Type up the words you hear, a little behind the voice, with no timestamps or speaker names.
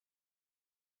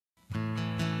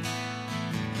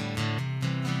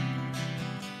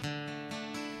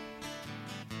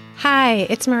Hi,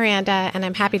 it's Miranda, and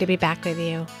I'm happy to be back with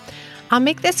you. I'll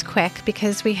make this quick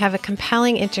because we have a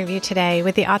compelling interview today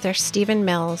with the author Stephen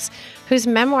Mills, whose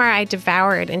memoir I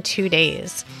devoured in 2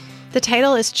 days. The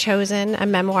title is Chosen, a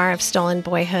Memoir of Stolen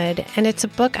Boyhood, and it's a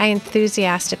book I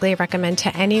enthusiastically recommend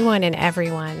to anyone and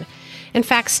everyone. In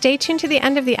fact, stay tuned to the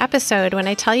end of the episode when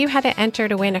I tell you how to enter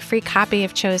to win a free copy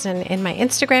of Chosen in my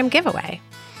Instagram giveaway.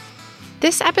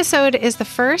 This episode is the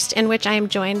first in which I am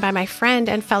joined by my friend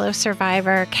and fellow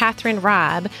survivor, Catherine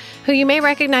Robb, who you may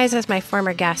recognize as my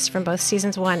former guest from both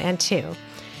seasons 1 and 2.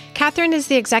 Catherine is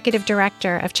the executive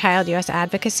director of Child U.S.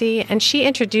 Advocacy, and she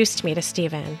introduced me to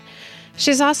Stephen.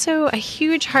 She's also a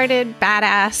huge-hearted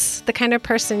badass, the kind of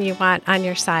person you want on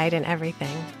your side in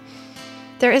everything.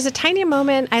 There is a tiny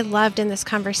moment I loved in this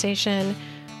conversation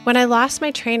when I lost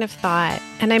my train of thought,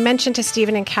 and I mentioned to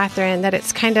Stephen and Catherine that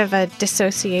it's kind of a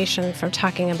dissociation from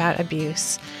talking about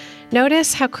abuse.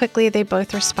 Notice how quickly they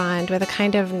both respond with a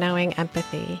kind of knowing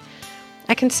empathy.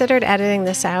 I considered editing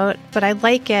this out, but I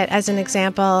like it as an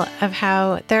example of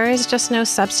how there is just no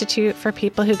substitute for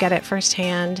people who get it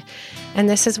firsthand, and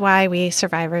this is why we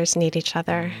survivors need each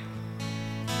other.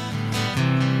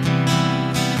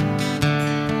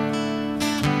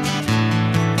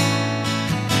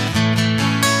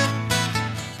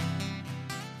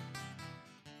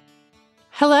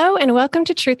 Hello, and welcome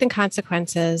to Truth and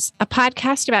Consequences, a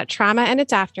podcast about trauma and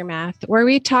its aftermath, where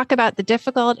we talk about the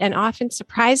difficult and often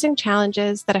surprising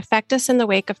challenges that affect us in the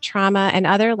wake of trauma and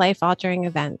other life-altering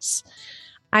events.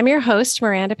 I'm your host,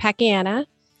 Miranda Pacquiana.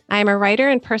 I am a writer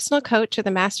and personal coach with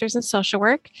a master's in social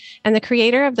work and the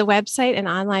creator of the website and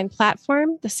online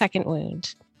platform, The Second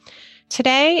Wound.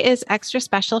 Today is extra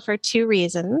special for 2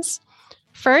 reasons.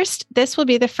 First, this will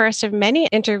be the first of many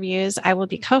interviews I will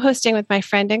be co-hosting with my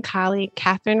friend and colleague,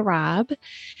 Catherine Robb.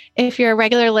 If you're a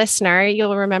regular listener,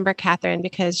 you'll remember Catherine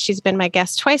because she's been my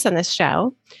guest twice on this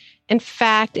show. In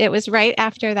fact, it was right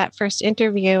after that first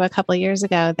interview a couple of years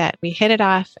ago that we hit it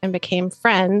off and became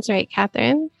friends, right,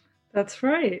 Catherine? That's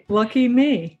right. Lucky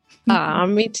me.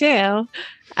 Me too.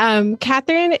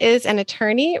 Catherine is an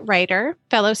attorney, writer,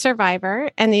 fellow survivor,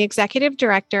 and the executive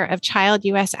director of Child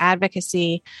U.S.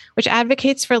 Advocacy, which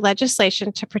advocates for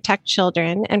legislation to protect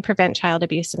children and prevent child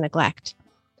abuse and neglect.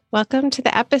 Welcome to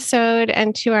the episode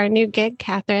and to our new gig,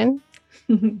 Catherine.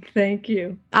 Thank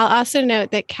you. I'll also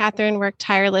note that Catherine worked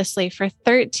tirelessly for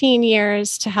 13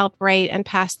 years to help write and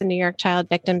pass the New York Child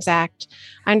Victims Act,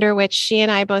 under which she and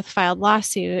I both filed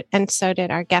lawsuit, and so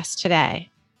did our guest today.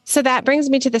 So that brings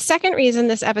me to the second reason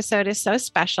this episode is so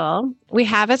special. We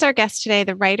have as our guest today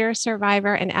the writer,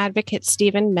 survivor, and advocate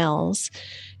Stephen Mills.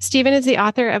 Stephen is the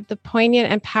author of the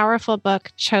poignant and powerful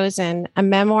book, Chosen, a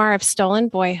Memoir of Stolen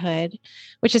Boyhood,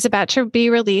 which is about to be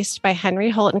released by Henry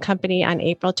Holt and Company on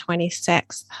April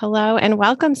 26th. Hello and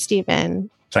welcome, Stephen.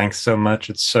 Thanks so much.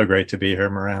 It's so great to be here,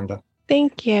 Miranda.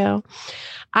 Thank you.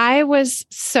 I was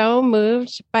so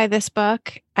moved by this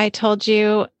book. I told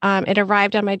you it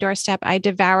arrived on my doorstep. I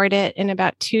devoured it in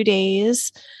about 2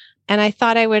 days. And I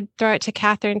thought I would throw it to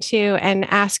Catherine too and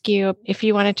ask you if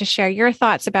you wanted to share your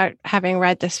thoughts about having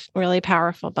read this really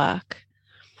powerful book.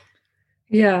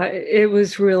 Yeah, it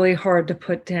was really hard to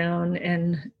put down,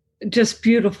 and just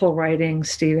beautiful writing,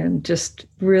 Stephen, just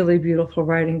really beautiful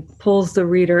writing, pulls the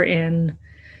reader in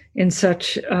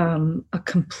such a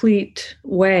complete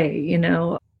way. You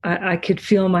know, I could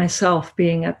feel myself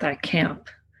being at that camp.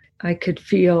 I could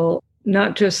feel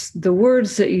not just the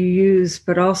words that you use,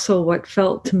 but also what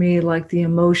felt to me like the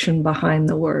emotion behind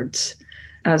the words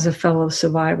as a fellow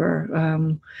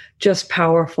survivor. Just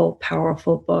powerful,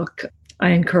 powerful book. I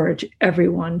encourage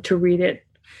everyone to read it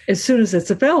as soon as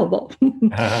it's available.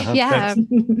 Yeah.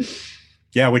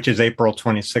 Yeah, which is April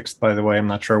 26th, by the way. I'm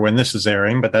not sure when this is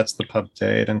airing, but that's the pub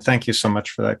date. And thank you so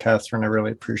much for that, Catherine. I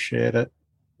really appreciate it.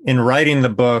 In writing the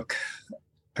book,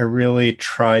 I really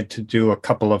tried to do a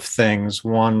couple of things.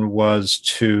 One was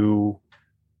to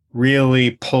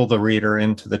really pull the reader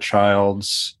into the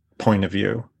child's point of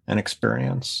view and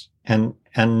experience, and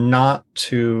not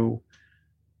to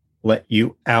let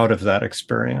you out of that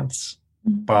experience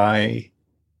by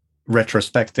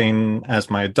retrospecting as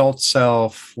my adult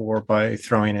self, or by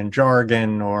throwing in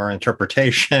jargon or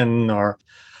interpretation, or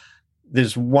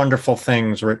there's wonderful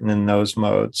things written in those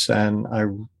modes.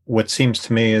 And what seems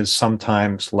to me is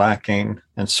sometimes lacking,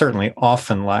 and certainly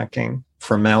often lacking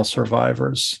for male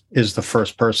survivors, is the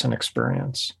first person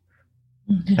experience.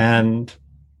 Mm-hmm. And,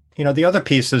 you know, the other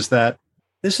piece is that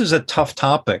this is a tough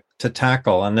topic to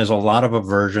tackle, and there's a lot of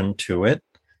aversion to it,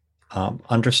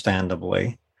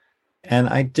 understandably. And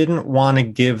I didn't want to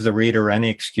give the reader any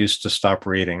excuse to stop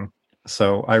reading.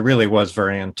 So I really was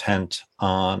very intent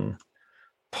on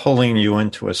pulling you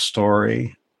into a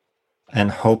story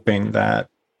and hoping that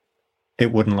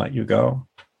it wouldn't let you go.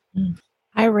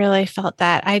 I really felt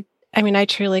that. I mean, I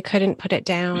truly couldn't put it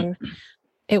down.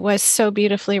 It was so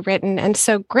beautifully written and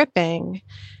so gripping.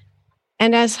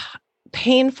 And as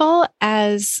painful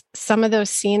as some of those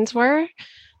scenes were,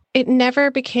 it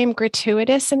never became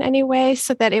gratuitous in any way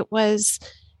so that it was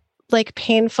like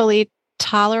painfully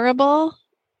tolerable.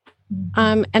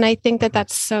 And I think that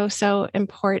that's so, so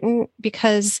important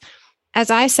because as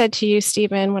I said to you,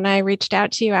 Stephen, when I reached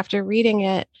out to you after reading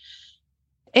it,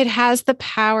 it has the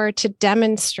power to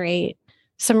demonstrate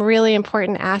some really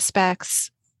important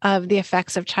aspects of the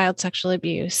effects of child sexual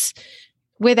abuse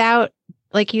without,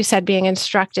 like you said, being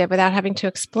instructive, without having to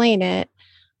explain it.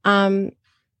 And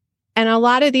a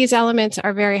lot of these elements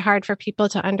are very hard for people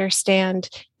to understand,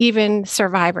 even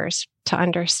survivors to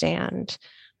understand.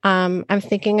 I'm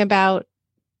thinking about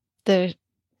the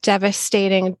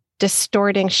devastating,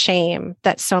 distorting shame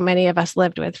that so many of us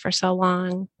lived with for so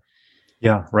long.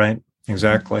 Yeah, right.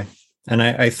 Exactly. And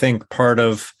I think part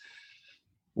of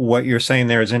what you're saying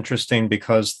there is interesting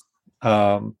because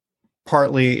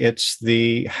partly it's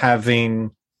the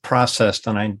having processed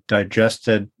and I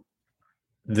digested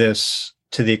this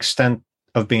to the extent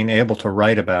of being able to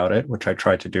write about it, which I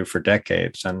tried to do for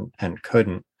decades and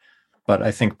couldn't. But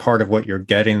I think part of what you're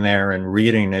getting there and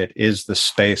reading it is the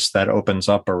space that opens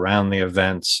up around the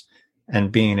events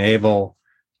and being able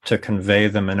to convey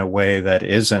them in a way that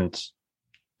isn't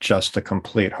just a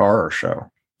complete horror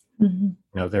show. You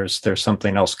know, there's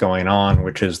something else going on,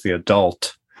 which is the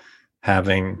adult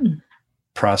having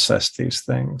processed these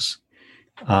things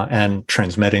and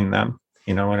transmitting them,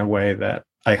 you know, in a way that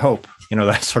I hope, you know,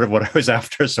 that's sort of what I was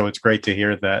after. So it's great to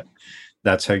hear that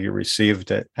that's how you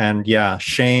received it. And yeah,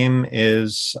 shame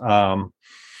is, and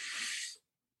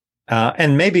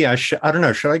maybe I don't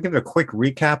know, should I give a quick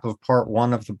recap of part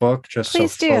one of the book? Just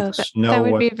Please so do. folks know that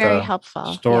would what be very the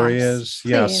helpful. story Yes, is.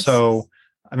 Yeah. please. So,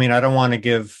 I mean, I don't want to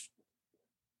give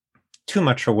too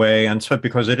much away, and so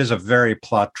because it is a very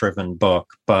plot-driven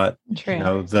book, but True. you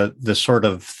know, the sort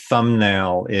of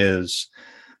thumbnail is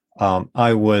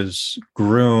I was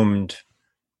groomed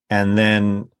and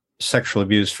then sexually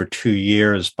abused for 2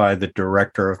 years by the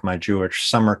director of my Jewish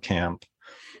summer camp,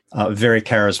 a very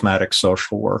charismatic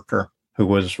social worker who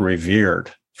was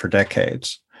revered for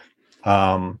decades.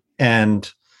 And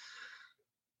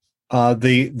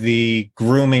the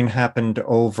grooming happened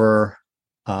over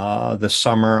the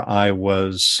summer. I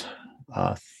was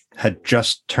had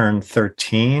just turned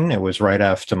 13. It was right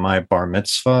after my bar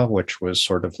mitzvah, which was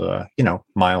sort of the, you know,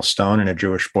 milestone in a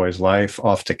Jewish boy's life,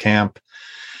 off to camp.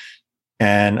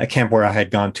 And a camp where I had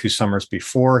gone 2 summers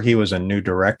before. He was a new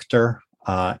director.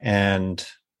 And,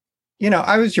 you know,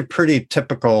 I was your pretty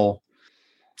typical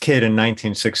kid in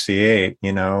 1968,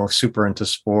 you know, super into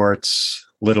sports,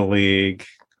 Little League,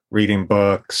 reading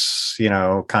books, you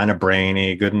know, kind of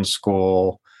brainy, good in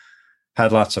school,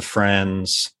 had lots of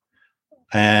friends,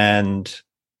 and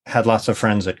had lots of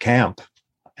friends at camp.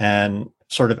 And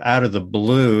sort of out of the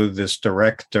blue, this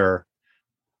director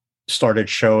started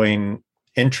showing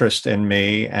interest in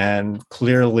me and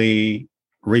clearly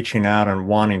reaching out and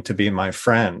wanting to be my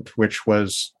friend, which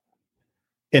was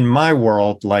in my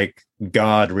world like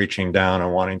God reaching down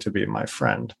and wanting to be my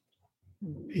friend.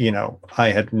 You know, I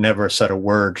had never said a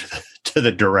word to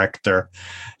the director.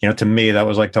 You know, to me, that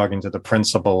was like talking to the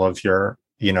principal of your,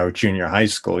 you know, junior high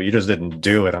school. You just didn't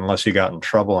do it unless you got in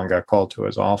trouble and got called to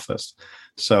his office.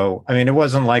 So, I mean, it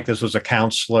wasn't like this was a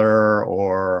counselor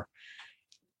or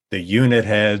the unit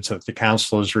heads that the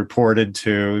counselors reported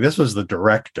to. This was the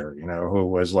director, you know, who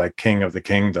was like king of the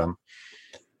kingdom.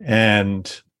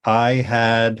 And I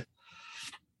had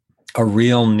a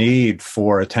real need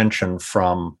for attention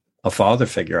from a father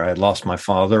figure. I had lost my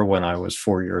father when I was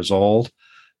 4 years old.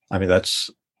 I mean, that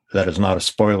is not a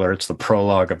spoiler. It's the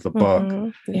prologue of the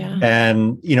book. Yeah.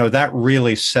 And, you know, that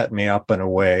really set me up in a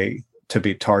way to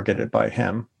be targeted by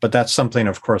him. But that's something,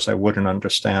 of course, I wouldn't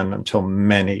understand until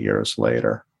many years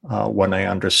later when I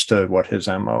understood what his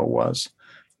MO was.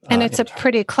 And it's a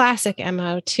pretty classic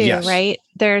MO too, yes. Right?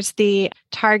 There's the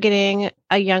targeting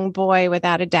a young boy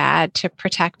without a dad to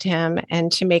protect him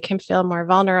and to make him feel more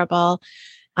vulnerable.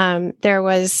 There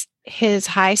was his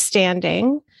high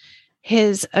standing,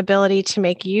 his ability to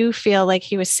make you feel like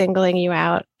he was singling you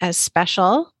out as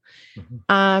special.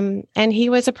 And he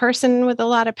was a person with a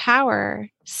lot of power.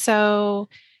 So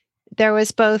there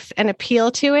was both an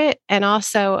appeal to it and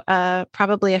also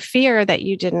probably a fear that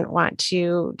you didn't want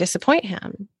to disappoint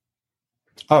him.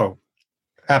 Oh,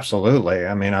 absolutely.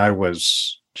 I mean, I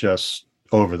was just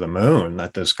over the moon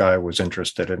that this guy was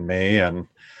interested in me. And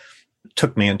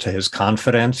took me into his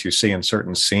confidence. You see in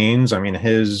certain scenes, I mean,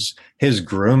 his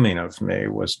grooming of me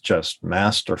was just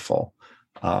masterful,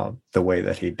 the way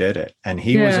that he did it. And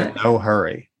he was in no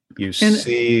hurry. You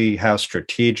see how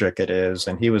strategic it is.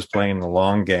 And he was playing the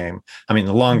long game. I mean,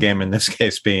 the long game in this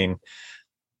case being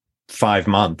 5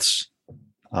 months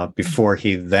before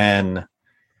he then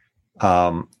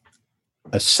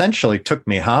essentially took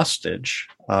me hostage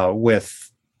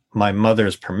with my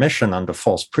mother's permission under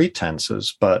false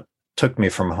pretenses, but took me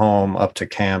from home up to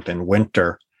camp in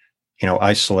winter,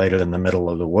 isolated in the middle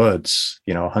of the woods,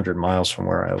 100 miles from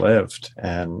where I lived.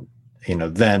 And,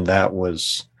 then that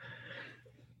was,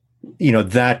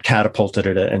 that catapulted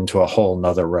it into a whole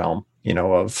nother realm,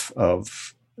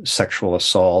 of sexual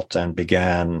assault, and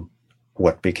began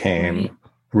what became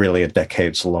really a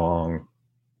decades long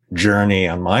journey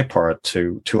on my part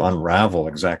to unravel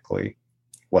exactly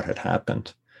what had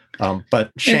happened.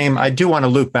 But shame, I do want to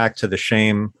loop back to the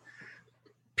shame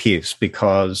piece,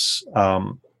 because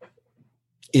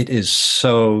it is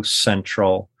so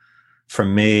central for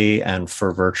me and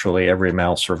for virtually every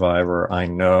male survivor I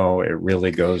know. It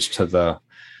really goes to the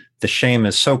shame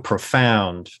is so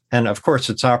profound. And of course,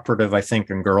 it's operative, I think,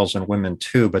 in girls and women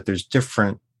too, but there's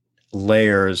different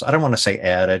layers. I don't want to say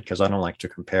added, because I don't like to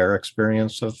compare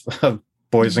experience of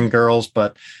boys and girls,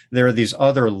 but there are these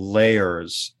other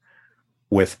layers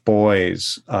with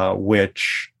boys,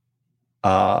 which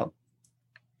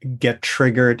get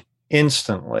triggered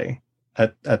instantly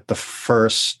at the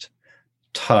first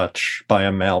touch by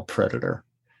a male predator.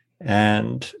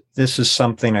 And this is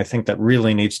something I think that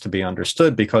really needs to be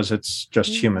understood, because it's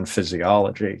just human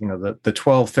physiology. The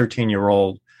 12,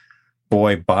 13-year-old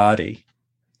boy body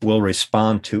will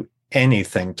respond to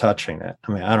anything touching it.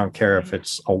 I mean, I don't care if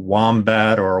it's a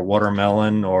wombat or a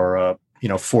watermelon or a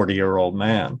 40-year-old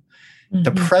man. Mm-hmm.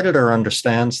 The predator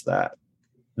understands that.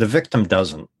 The victim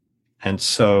doesn't. And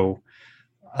so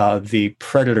the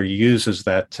predator uses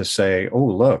that to say, oh,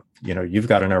 look, you've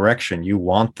got an erection. You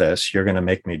want this. You're going to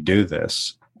make me do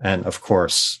this. And of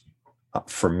course,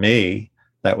 for me,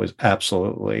 that was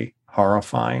absolutely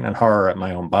horrifying, and horror at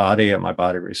my own body, at my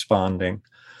body responding.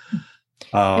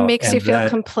 It makes you feel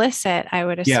complicit, I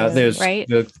would assume. Yeah, there's right?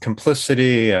 the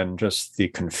complicity and just the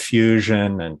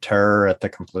confusion and terror at the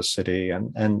complicity,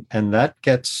 and that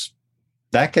gets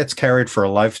carried for a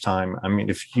lifetime. I mean,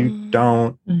 if you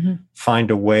don't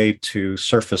find a way to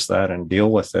surface that and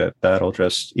deal with it, that'll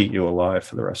just eat you alive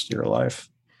for the rest of your life.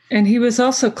 And he was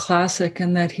also classic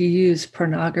in that he used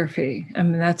pornography. I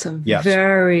mean, that's a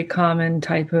very common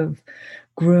type of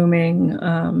grooming.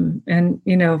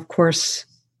 And, of course,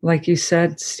 like you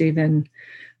said, Stephen,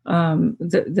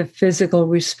 the physical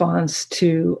response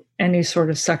to any sort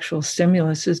of sexual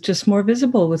stimulus is just more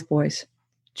visible with boys,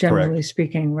 generally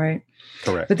speaking, right?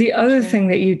 Correct. But the other thing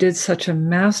that you did such a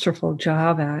masterful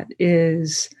job at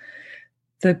is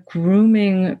the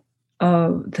grooming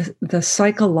of the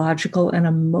psychological and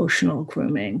emotional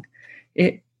grooming.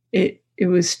 It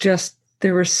was just,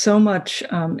 there was so much,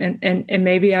 and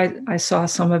maybe I saw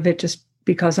some of it just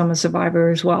because I'm a survivor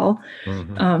as well.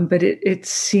 Mm-hmm. But it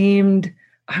seemed,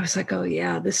 I was like, oh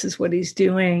yeah, this is what he's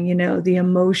doing. The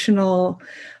emotional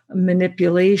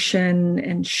manipulation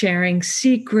and sharing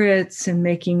secrets and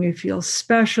making you feel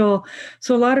special.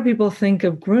 So a lot of people think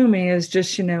of grooming as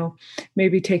just,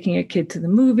 maybe taking a kid to the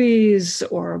movies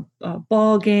or a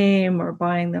ball game or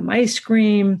buying them ice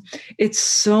cream. It's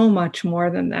so much more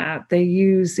than that. They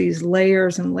use these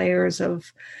layers and layers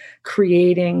of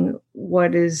creating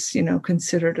what is,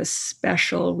 considered a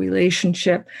special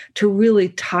relationship to really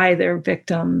tie their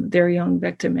young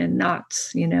victim in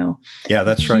knots, Yeah,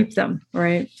 that's right. Keep them,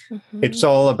 right? Mm-hmm. It's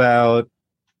all about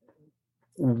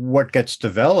what gets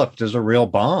developed is a real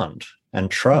bond and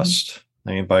trust. Mm-hmm.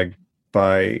 I mean,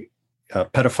 by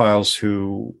pedophiles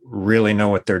who really know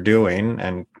what they're doing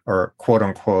and are quote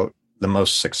unquote the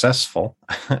most successful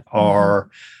are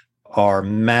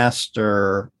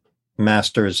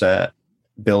masters at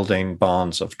building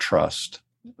bonds of trust.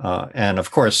 And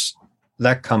of course,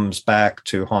 that comes back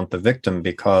to haunt the victim,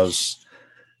 because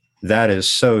that is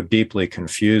so deeply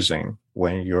confusing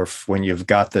when you've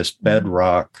got this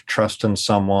bedrock trust in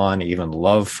someone, even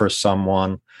love for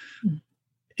someone.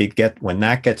 When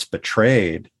that gets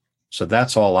betrayed, so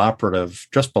that's all operative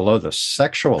just below the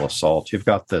sexual assault. You've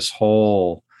got this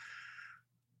whole,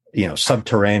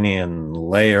 subterranean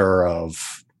layer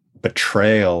of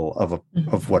betrayal of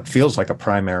what feels like a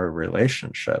primary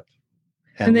relationship.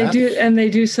 And they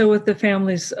do so with the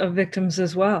families of victims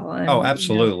as well. And,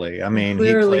 absolutely. I mean,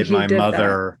 he played my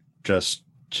mother just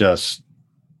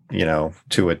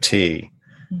to a T,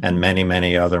 and many,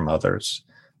 many other mothers.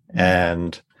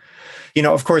 And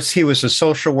Of course, he was a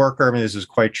social worker. I mean, this is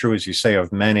quite true, as you say,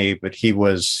 of many, but he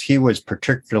was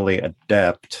particularly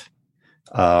adept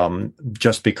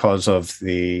just because of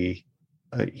the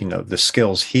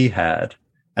skills he had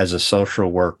as a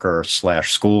social worker /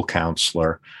 school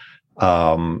counselor.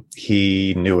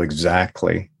 He knew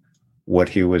exactly what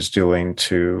he was doing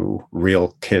to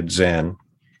reel kids in,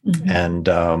 and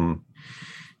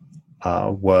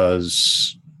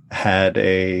had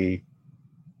a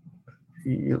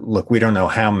look. We don't know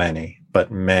how many,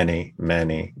 but many,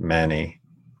 many, many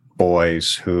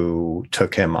boys who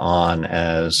took him on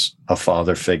as a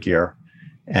father figure.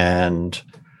 And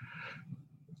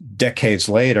decades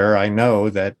later, I know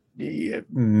that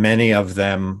many of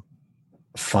them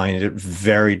find it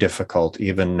very difficult,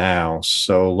 even now,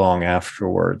 so long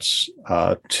afterwards,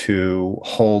 to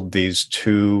hold these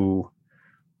two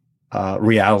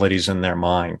realities in their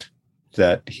mind,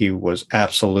 that he was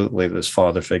absolutely this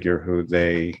father figure who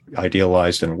they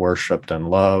idealized and worshiped and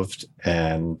loved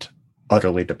and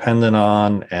utterly dependent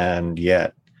on, and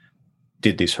yet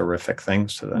did these horrific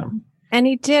things to them. And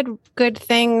he did good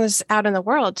things out in the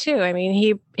world too. I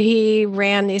mean, he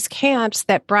ran these camps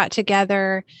that brought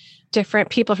together different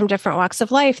people from different walks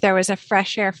of life. There was a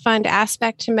Fresh Air Fund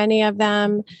aspect to many of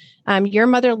them. Your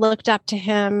mother looked up to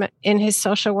him in his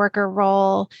social worker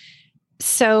role.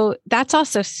 So that's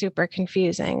also super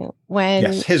confusing.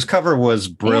 Yes, his cover was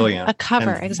brilliant. Yeah, a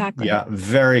cover, exactly. Yeah,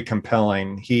 very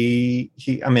compelling. He.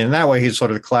 I mean, in that way, he's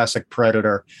sort of the classic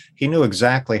predator. He knew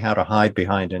exactly how to hide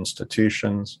behind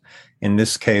institutions. In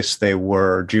this case, they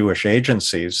were Jewish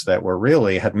agencies that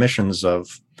had missions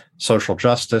of social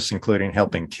justice, including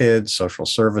helping kids, social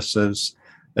services,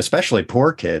 especially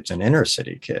poor kids and inner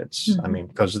city kids. I mean,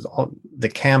 because the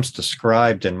camps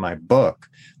described in my book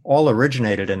all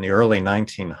originated in the early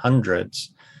 1900s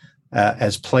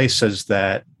as places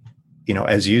that,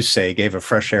 as you say, gave a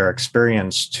fresh air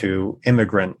experience to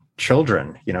immigrant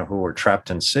children, who were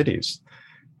trapped in cities.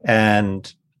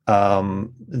 And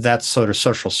that sort of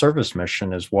social service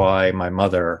mission is why my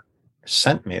mother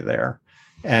sent me there.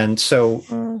 And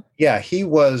so,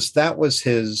 that was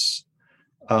his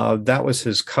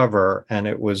cover, and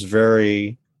it was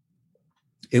very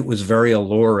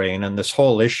alluring. And this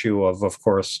whole issue of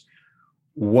course,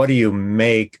 what do you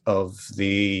make of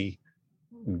the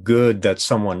good that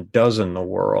someone does in the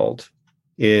world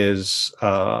is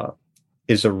a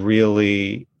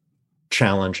really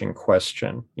challenging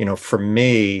question. For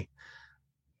me,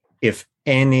 if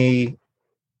any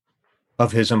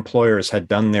of his employers had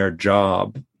done their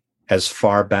job as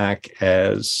far back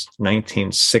as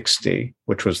 1960,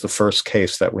 which was the first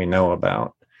case that we know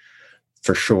about,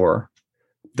 for sure,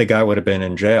 the guy would have been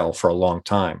in jail for a long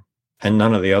time, and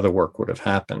none of the other work would have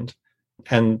happened.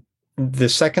 And the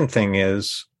second thing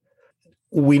is,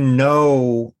 we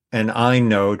know, and I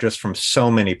know just from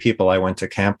so many people I went to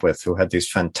camp with who had these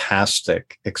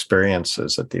fantastic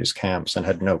experiences at these camps and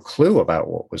had no clue about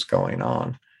what was going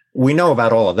on. We know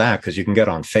about all of that because you can get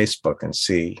on Facebook and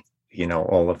see,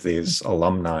 all of these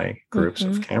alumni groups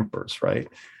of campers, right?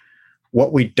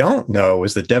 What we don't know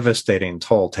is the devastating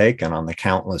toll taken on the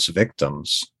countless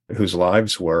victims whose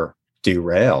lives were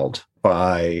derailed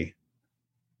by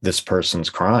this person's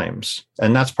crimes.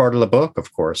 And that's part of the book,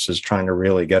 of course, is trying to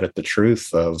really get at the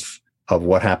truth of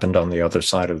what happened on the other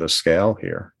side of the scale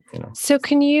here. So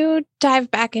can you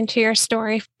dive back into your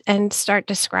story and start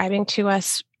describing to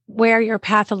us where your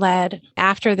path led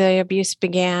after the abuse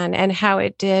began and how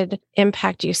it did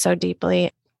impact you so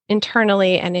deeply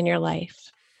internally and in your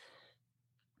life?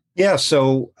 Yeah.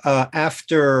 So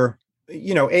after,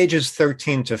 ages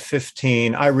 13 to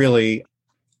 15, I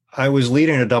was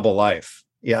leading a double life.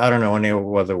 Yeah. I don't know any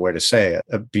other way to say it.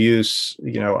 Abuse,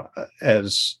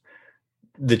 as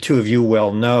the two of you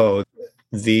well know,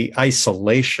 the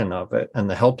isolation of it and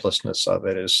the helplessness of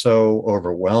it is so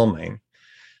overwhelming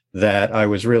that I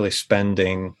was really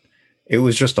it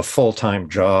was just a full-time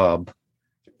job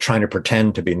trying to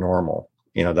pretend to be normal.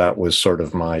 That was sort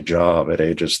of my job at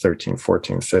ages 13,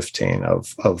 14, 15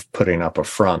 of putting up a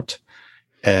front.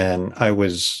 And I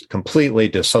was completely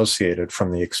dissociated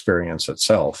from the experience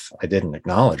itself. I didn't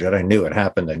acknowledge it. I knew it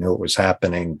happened. I knew it was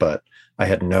happening, but I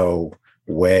had no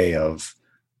way of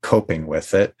coping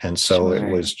with it. And so It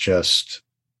was just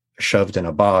shoved in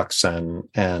a box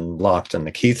and locked and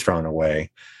the key thrown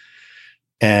away.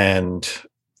 And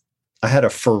I had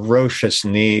a ferocious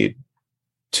need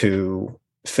to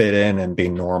fit in and be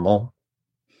normal,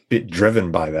 be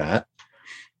driven by that.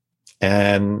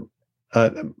 And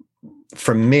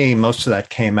for me, most of that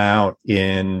came out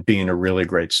in being a really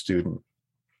great student.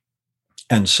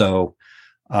 And so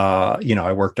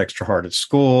I worked extra hard at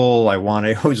school.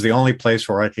 It was the only place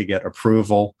where I could get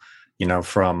approval,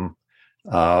 from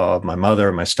my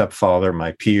mother, my stepfather,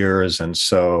 my peers. And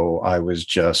so I was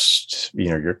just,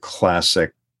 your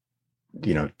classic,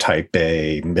 type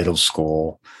A middle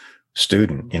school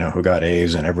student, who got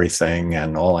A's and everything.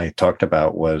 And all I talked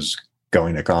about was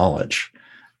going to college.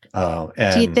 Do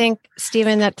you think,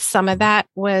 Stephen, that some of that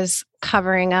was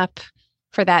covering up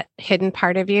for that hidden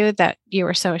part of you that you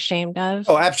were so ashamed of?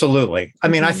 Oh, absolutely. I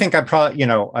mean, I think I probably,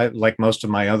 I like most of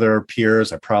my other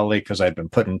peers, because I'd been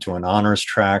put into an honors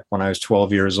track when I was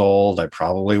 12 years old, I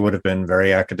probably would have been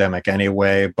very academic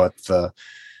anyway, but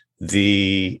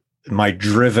my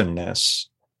drivenness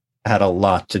had a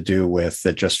lot to do with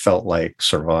it. Just felt like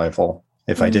survival.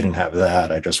 If I didn't have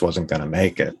that, I just wasn't going to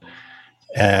make it.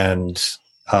 And,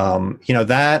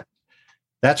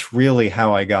 that's really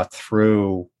how I got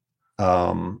through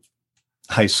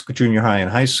high school, junior high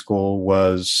and high school,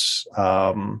 was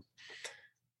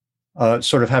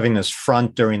sort of having this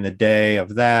front during the day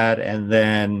of that, and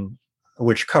then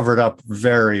which covered up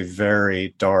very,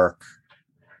 very dark,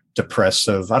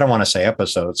 depressive, I don't want to say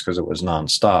episodes because it was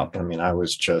nonstop. I mean, I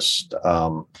was just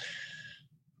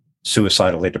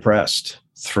suicidally depressed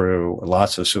through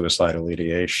lots of suicidal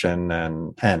ideation,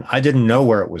 and I didn't know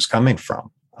where it was coming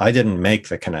from. I didn't make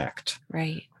the connect.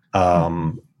 Right.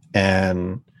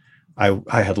 And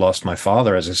I had lost my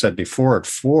father, as I said before, at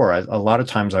 4. A lot of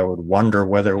times I would wonder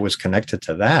whether it was connected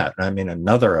to that. I mean,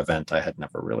 another event I had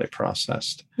never really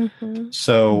processed.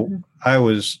 So I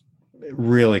was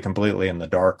really completely in the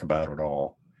dark about it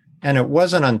all. And it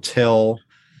wasn't until,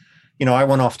 I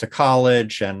went off to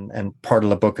college, and part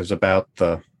of the book is about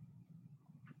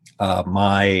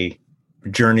my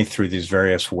journey through these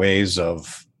various ways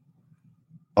of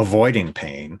avoiding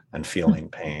pain and feeling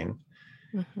pain.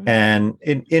 And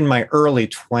in my early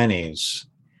 20s,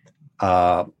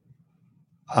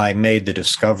 I made the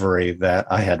discovery that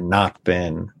I had not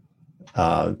been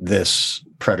this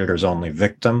predator's only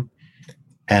victim,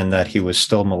 and that he was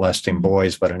still molesting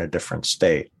boys, but in a different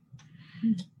state.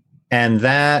 And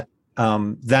that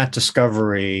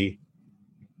discovery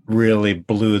really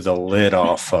blew the lid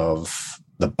off of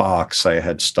the box I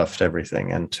had stuffed everything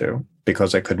into,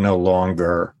 because I could no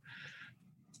longer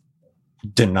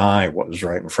deny what was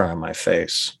right in front of my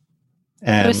face.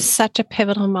 And it was such a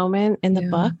pivotal moment in the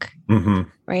book,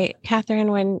 right,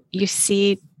 Catherine, when you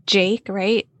see Jake,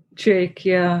 right? Jake,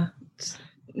 yeah.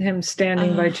 Him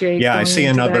standing by Jake. Yeah, I see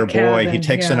another boy. Cabin. He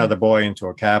takes another boy into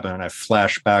a cabin, and I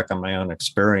flash back on my own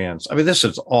experience. I mean, this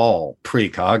is all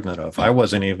precognitive. I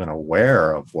wasn't even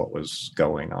aware of what was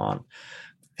going on.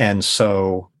 And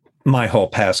so my whole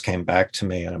past came back to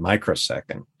me in a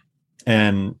microsecond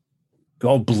and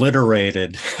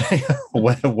obliterated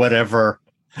whatever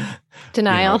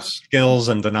denial, skills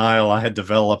and denial I had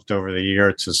developed over the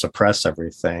year to suppress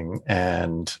everything.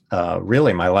 And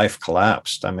really, my life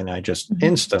collapsed. I mean, I just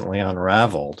instantly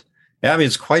unraveled. I mean,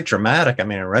 it's quite dramatic. I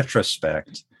mean, in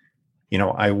retrospect,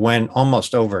 I went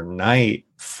almost overnight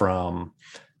from,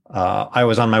 I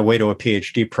was on my way to a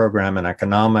PhD program in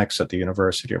economics at the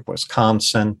University of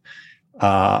Wisconsin.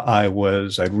 I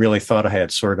really thought I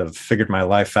had sort of figured my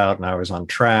life out, and I was on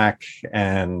track.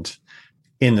 And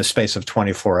in the space of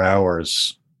 24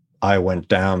 hours, I went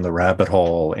down the rabbit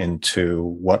hole into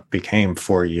what became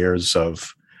 4 years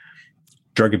of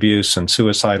drug abuse and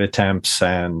suicide attempts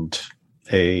and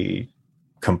a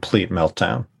complete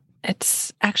meltdown.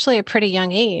 It's actually a pretty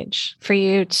young age for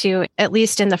you to, at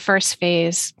least in the first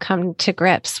phase, come to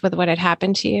grips with what had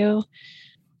happened to you.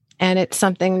 And it's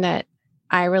something that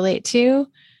I relate to.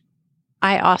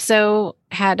 I also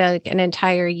had an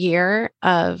entire year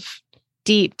of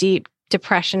deep, deep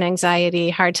depression, anxiety,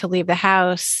 hard to leave the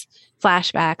house,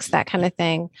 flashbacks, that kind of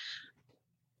thing.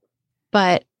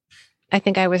 But I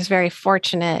think I was very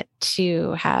fortunate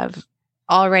to have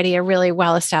already a really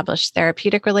well-established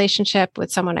therapeutic relationship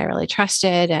with someone I really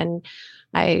trusted. And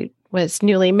I was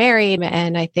newly married,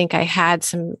 and I think I had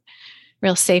some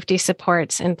real safety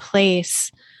supports in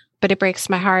place. But it breaks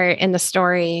my heart in the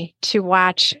story to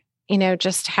watch,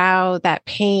 just how that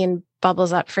pain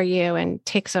bubbles up for you and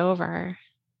takes over.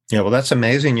 Yeah, well, that's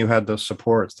amazing you had those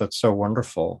supports. That's so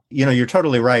wonderful. You're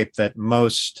totally right that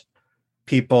most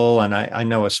people, and I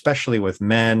know especially with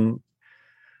men,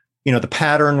 the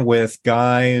pattern with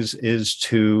guys is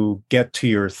to get to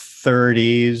your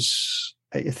 30s.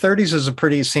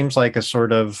 30s seems like a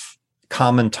sort of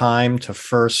common time to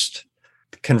first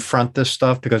confront this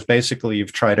stuff, because basically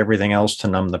you've tried everything else to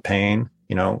numb the pain,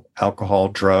 alcohol,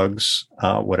 drugs,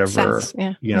 whatever,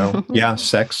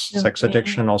 sex, sex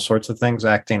addiction, all sorts of things,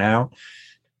 acting out.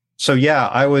 So yeah,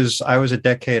 I was a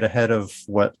decade ahead of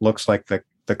what looks like the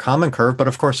the common curve. But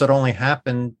of course, it only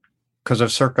happened because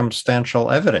of circumstantial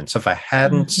evidence. If I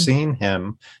hadn't seen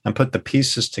him and put the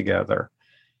pieces together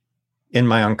in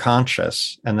my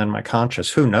unconscious and then my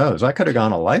conscious, who knows? I could have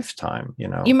gone a lifetime, you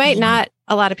know. You might not.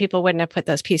 A lot of people wouldn't have put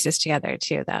those pieces together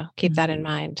too, though. Keep that in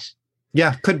mind.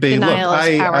 Yeah, could be. Denial Look,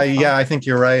 is powerful. I think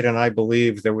you're right. And I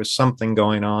believe there was something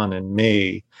going on in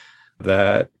me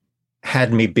that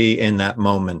had me be in that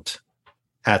moment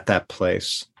at that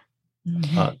place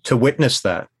to witness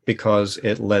that, because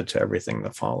it led to everything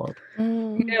that followed.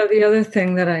 You know, the other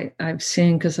thing that I've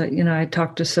seen, because I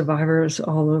talk to survivors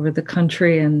all over the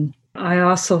country, and I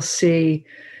also see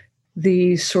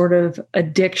the sort of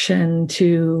addiction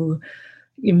to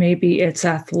maybe it's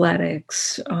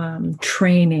athletics,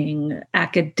 training,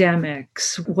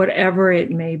 academics, whatever it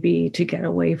may be, to get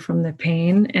away from the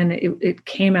pain. And it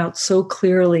came out so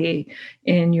clearly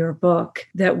in your book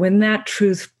that when that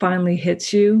truth finally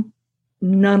hits you,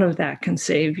 none of that can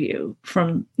save you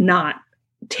from not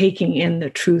taking in the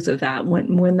truth of that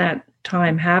when that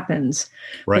time happens.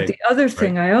 Right. But the other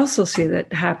thing I also see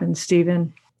that happens,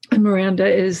 Stephen and Miranda,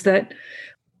 is that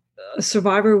a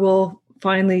survivor will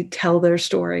finally tell their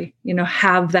story,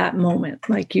 have that moment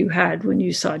like you had when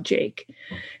you saw Jake.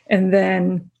 And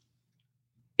then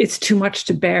it's too much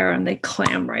to bear and they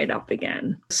clam right up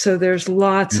again. So there's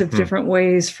lots of different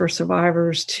ways for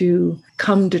survivors to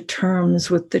come to terms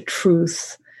with the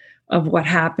truth of what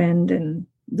happened, and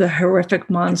the horrific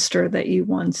monster that you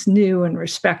once knew and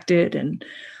respected and,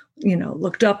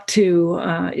 looked up to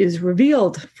is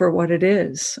revealed for what it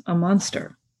is, a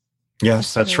monster.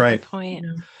 Yes, that's right. Point.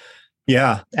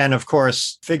 Yeah. And of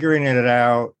course, figuring it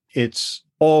out, it's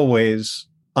always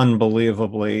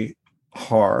unbelievably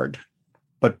hard.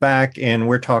 But back in,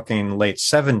 we're talking late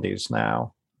 70s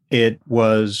now, it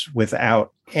was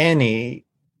without any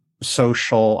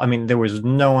social, there was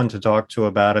no one to talk to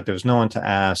about it. There was no one to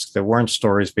ask. There weren't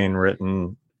stories being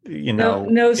written,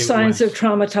 No signs of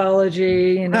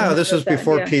traumatology. No, this was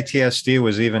before PTSD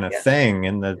was even a thing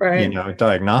in the, Right.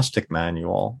 Diagnostic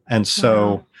manual. And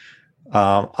so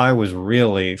I was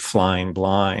really flying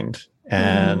blind.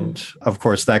 And of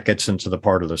course, that gets into the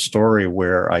part of the story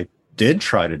where I did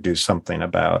try to do something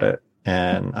about it.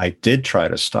 And I did try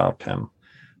to stop him.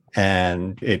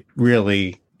 And it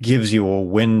really gives you a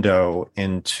window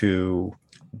into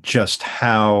just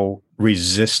how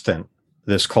resistant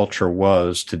this culture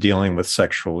was to dealing with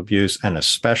sexual abuse, and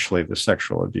especially the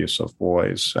sexual abuse of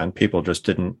boys. And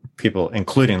people,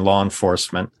 including law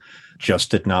enforcement,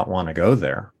 just did not want to go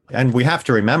there. And we have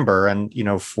to remember, and,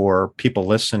 for people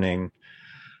listening,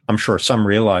 I'm sure some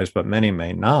realize, but many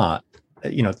may not,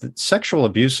 the sexual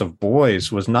abuse of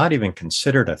boys was not even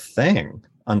considered a thing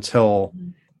until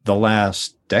the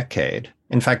last decade.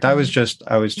 In fact, I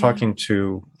was talking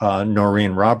to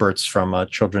Noreen Roberts from a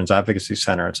Children's Advocacy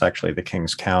Center. It's actually the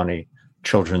Kings County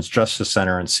Children's Justice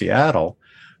Center in Seattle,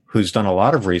 who's done a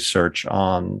lot of research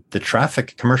on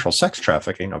the commercial sex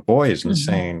trafficking of boys, and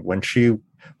saying when she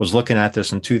was looking at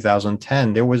this in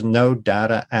 2010, there was no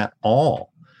data at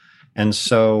all. And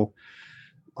so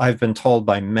I've been told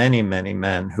by many, many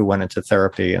men who went into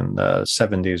therapy in the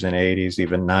 70s and 80s,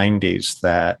 even 90s,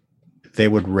 that they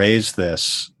would raise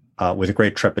this with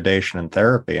great trepidation in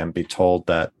therapy and be told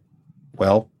that,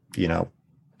 well,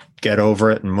 get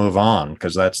over it and move on,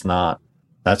 because that's not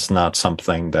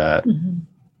something that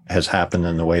has happened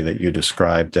in the way that you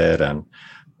described it,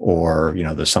 or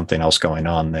there's something else going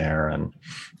on there. And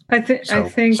I think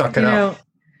suck it up.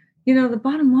 The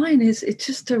bottom line is it's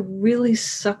just a really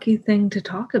sucky thing to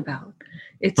talk about.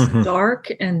 It's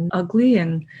dark and ugly,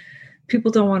 and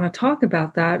people don't want to talk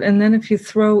about that. And then if you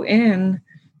throw in,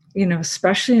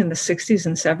 especially in the 60s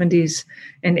and 70s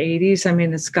and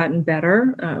 80s, it's gotten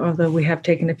better, although we have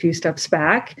taken a few steps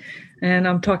back. And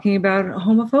I'm talking about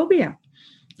homophobia.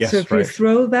 Yes, so if you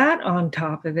throw that on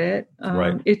top of it,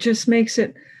 it just makes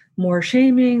it more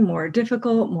shaming, more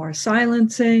difficult, more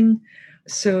silencing.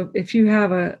 So if you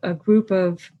have a group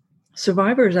of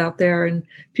survivors out there and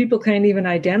people can't even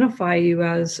identify you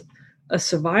as a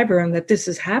survivor, and that this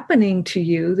is happening to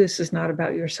you, this is not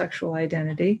about your sexual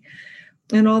identity,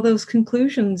 and all those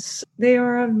conclusions, they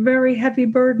are a very heavy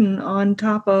burden on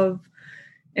top of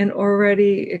an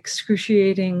already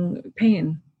excruciating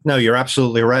pain. No, you're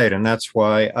absolutely right. And that's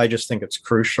why I just think it's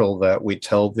crucial that we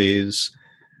tell these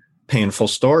painful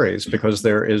stories, because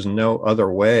there is no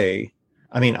other way.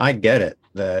 I get it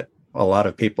that a lot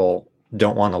of people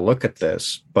don't want to look at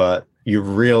this, but you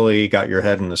really got your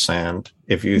head in the sand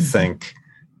if you think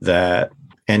that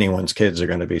anyone's kids are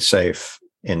going to be safe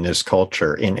in this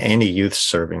culture, in any youth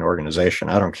serving organization.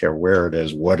 I don't care where it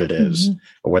is, what it is,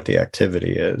 or what the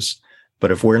activity is.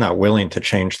 But if we're not willing to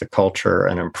change the culture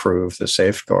and improve the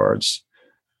safeguards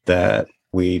that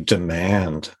we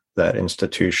demand that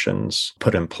institutions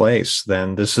put in place,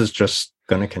 then this is just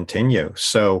going to continue.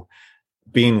 So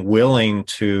being willing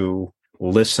to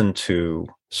listen to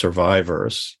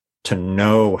survivors, to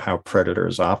know how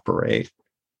predators operate,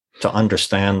 to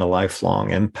understand the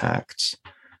lifelong impacts,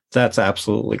 that's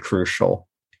absolutely crucial,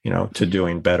 to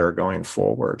doing better going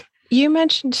forward. You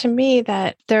mentioned to me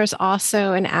that there's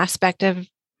also an aspect of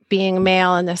being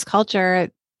male in this culture.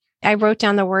 I wrote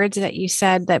down the words that you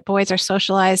said, that boys are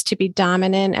socialized to be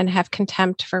dominant and have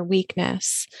contempt for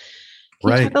weakness.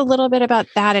 Can you talk a little bit about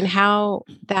that and how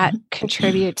that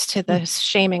contributes to the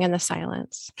shaming and the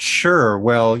silence? Sure.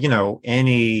 Well,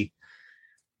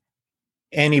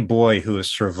 any boy who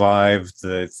has survived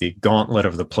the gauntlet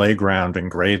of the playground in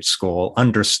grade school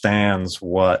understands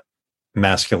what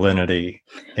masculinity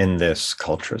in this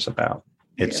culture is about.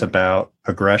 It's about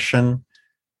aggression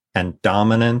and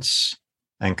dominance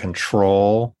and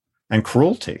control and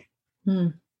cruelty.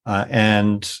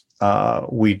 And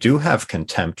we do have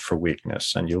contempt for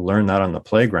weakness, and you learn that on the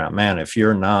playground. Man, if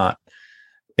you're not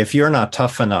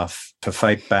tough enough to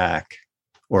fight back,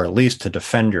 or at least to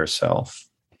defend yourself,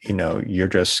 you're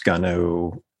just going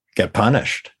to get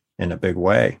punished in a big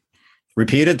way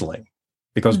repeatedly,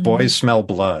 because boys smell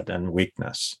blood and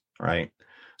weakness, right?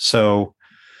 So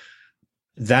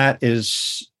that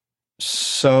is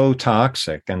so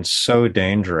toxic and so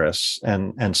dangerous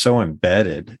and so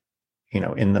embedded,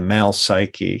 in the male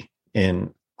psyche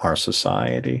in our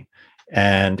society.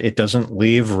 And it doesn't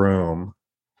leave room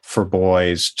for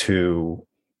boys to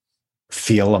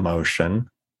feel emotion,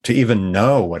 to even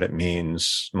know what it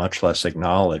means, much less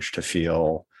acknowledge to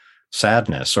feel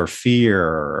sadness or fear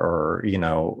or,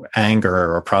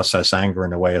 anger, or process anger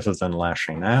in a way other than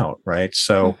lashing out, right?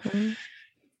 So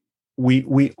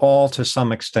we all, to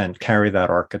some extent, carry that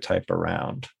archetype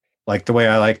around. Like, the way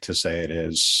I like to say it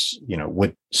is,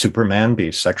 would Superman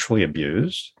be sexually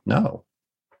abused? No,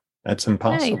 that's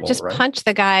impossible. Yeah, just right? punch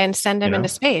the guy and send him into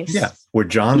space. Yeah. Would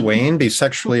John Wayne be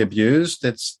sexually abused?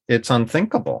 It's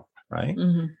unthinkable, right?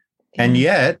 And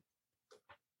yet,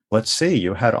 let's see,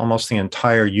 you had almost the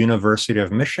entire University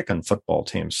of Michigan football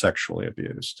team sexually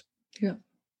abused. Yeah.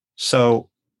 So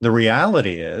the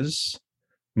reality is,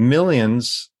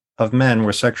 millions of men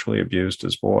were sexually abused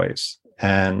as boys.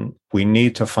 And we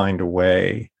need to find a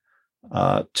way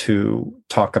to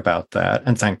talk about that.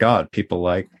 And thank God, people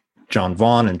like John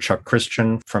Vaughn and Chuck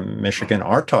Christian from Michigan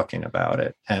are talking about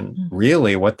it. And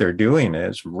really what they're doing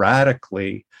is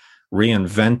radically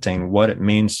reinventing what it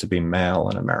means to be male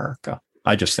in America.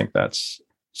 I just think that's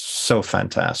so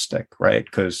fantastic, right?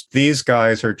 Because these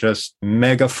guys are just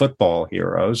mega football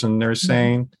heroes, and they're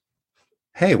saying,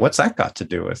 hey, what's that got to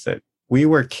do with it? We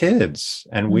were kids,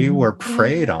 and we were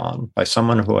preyed on by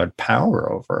someone who had power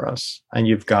over us, and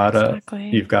you've got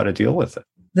to deal with it.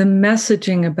 The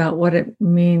messaging about what it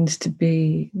means to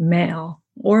be male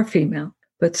or female,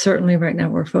 but certainly right now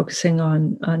we're focusing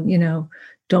on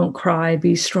don't cry,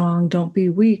 be strong, don't be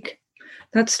weak.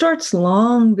 That starts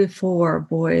long before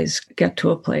boys get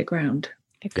to a playground.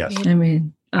 Yes. I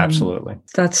mean, absolutely.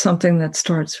 That's something that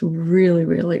starts really,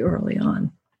 really early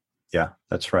on. Yeah,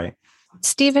 that's right.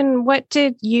 Stephen, what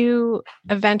did you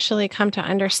eventually come to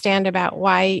understand about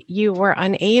why you were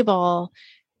unable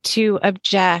to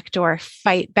object or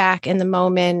fight back in the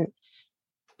moment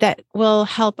that will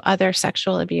help other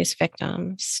sexual abuse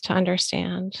victims to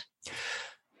understand?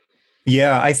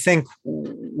 Yeah, I think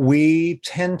we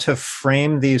tend to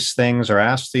frame these things or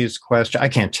ask these questions. I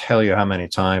can't tell you how many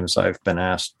times I've been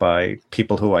asked by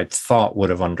people who I thought would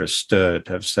have understood,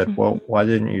 have said, well, why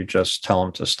didn't you just tell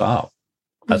them to stop?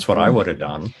 That's what I would have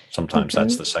done. Sometimes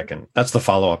that's the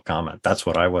follow-up comment. That's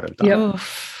what I would have done. Yep.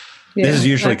 Yeah, this is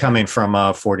usually coming from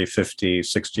a 40, 50,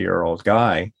 60-year-old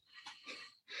guy.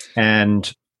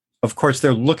 And of course,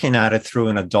 they're looking at it through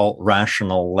an adult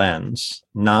rational lens,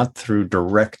 not through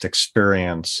direct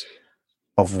experience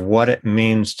of what it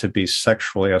means to be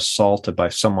sexually assaulted by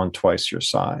someone twice your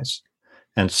size.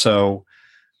 And so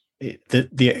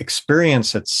the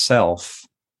experience itself,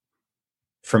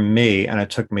 for me, and it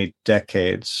took me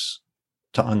decades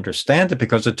to understand it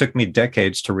because it took me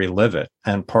decades to relive it.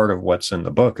 And part of what's in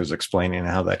the book is explaining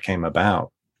how that came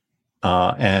about.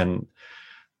 And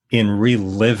in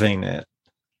reliving it,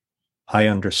 I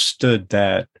understood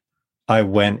that I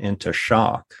went into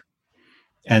shock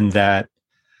and that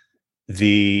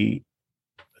the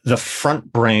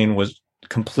front brain was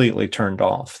completely turned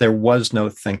off. There was no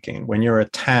thinking. When you're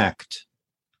attacked,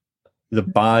 the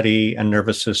body and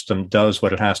nervous system does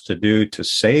what it has to do to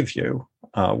save you.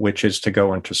 which is to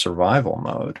go into survival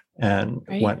mode. And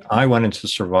Right. when I went into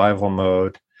survival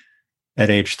mode at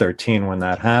age 13, when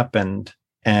that happened,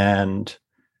 and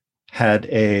had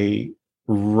a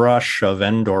rush of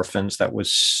endorphins that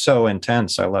was so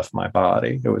intense, I left my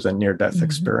body. It was a near-death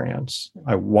experience.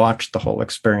 I watched the whole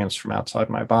experience from outside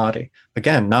my body.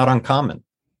 Again, not uncommon.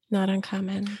 Not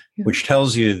uncommon. Which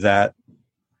tells you that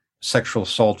sexual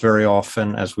assault very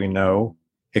often, as we know,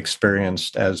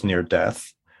 experienced as near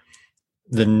death.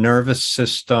 The nervous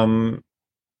system,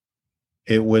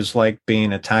 it was like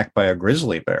being attacked by a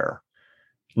grizzly bear.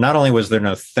 Not only was there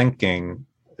no thinking,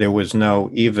 there was no,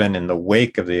 even in the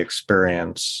wake of the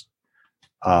experience,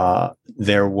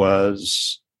 there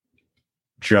was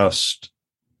just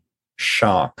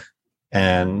shock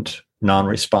and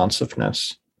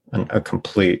non-responsiveness and a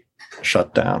complete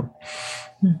shutdown.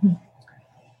 Mm-hmm.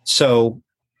 So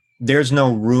there's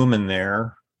no room in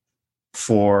there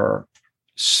for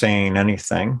saying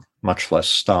anything, much less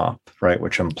stop, right?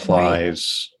 Which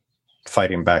implies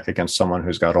fighting back against someone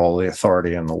who's got all the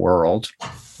authority in the world.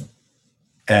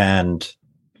 And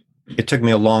it took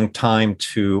me a long time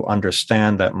to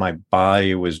understand that my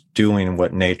body was doing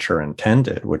what nature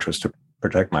intended, which was to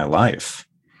protect my life,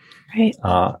 Right.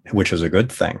 Which is a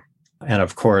good thing. And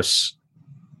of course,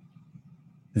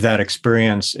 that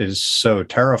experience is so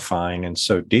terrifying and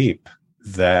so deep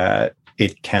that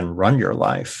it can run your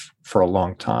life for a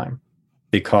long time,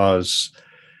 because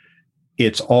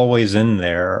it's always in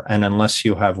there. And unless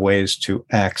you have ways to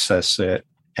access it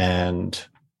and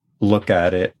look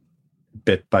at it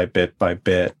bit by bit by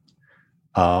bit,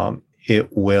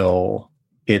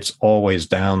 it's always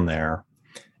down there,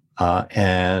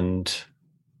 and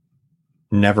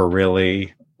never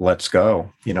really lets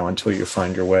go, until you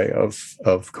find your way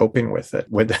of coping with it.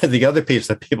 With the other piece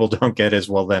that people don't get is,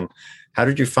 well, then how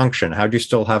did you function? How do you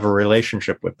still have a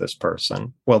relationship with this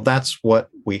person? Well, that's what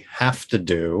we have to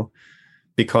do,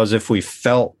 because if we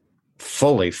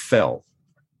fully felt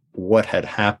what had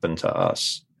happened to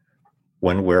us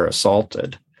when we're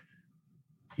assaulted,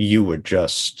 you would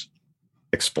just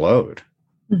explode.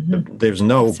 Mm-hmm. There's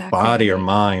no body or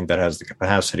mind that has the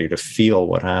capacity to feel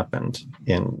what happened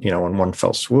in one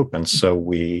fell swoop. And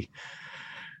so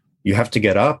you have to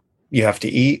get up, you have to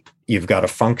eat, you've got to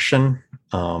function.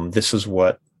 This is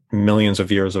what millions of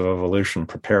years of evolution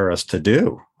prepare us to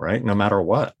do, right? No matter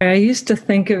what. I used to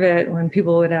think of it when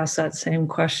people would ask that same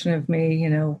question of me,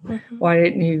 why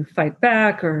didn't you fight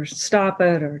back or stop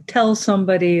it or tell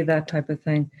somebody, that type of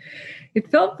thing.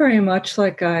 It felt very much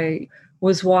like I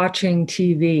was watching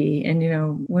TV,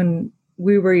 and, when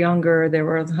we were younger, there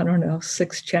were,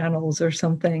 6 channels or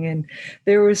something, and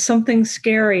there was something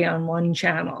scary on one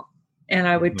channel. And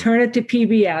I would turn it to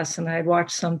PBS and I'd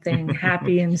watch something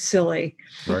happy and silly.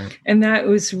 Right. And that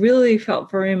felt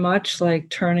very much like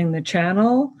turning the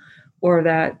channel, or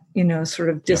that, sort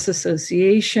of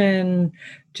disassociation.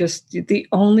 Just the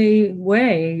only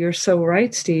way, you're so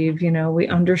right, Steve, we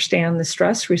understand the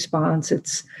stress response.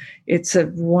 It's a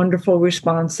wonderful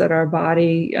response that our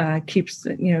body keeps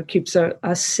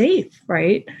us safe,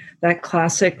 right? That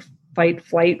classic fight,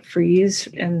 flight, freeze,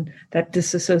 and that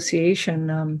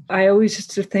disassociation. I always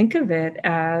used to think of it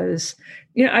as,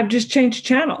 I've just changed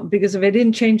channel, because if I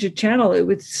didn't change the channel, it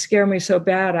would scare me so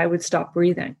bad I would stop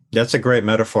breathing. That's a great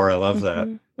metaphor. I love that.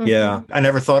 Mm-hmm. Yeah. I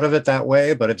never thought of it that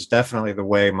way, but it's definitely the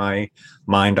way my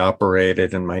mind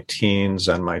operated in my teens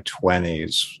and my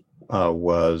 20s.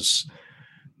 Was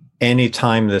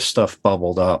anytime this stuff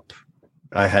bubbled up,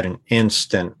 I had an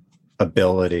instant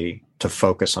ability to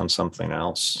focus on something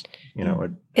else.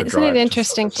 Isn't it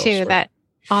interesting too that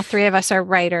all 3 of us are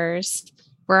writers?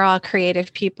 We're all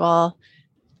creative people.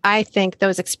 I think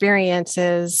those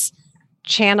experiences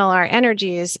channel our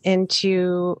energies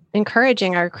into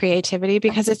encouraging our creativity,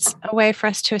 because it's a way for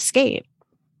us to escape.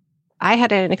 I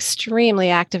had an extremely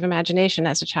active imagination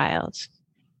as a child,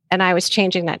 and I was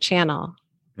changing that channel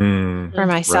for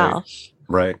myself.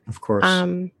 Right, of course.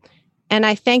 And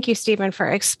I thank you, Stephen, for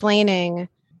explaining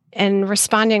and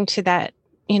responding to that,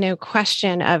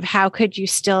 question of how could you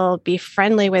still be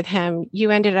friendly with him.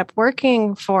 You ended up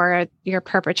working for your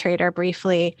perpetrator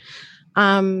briefly.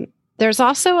 There's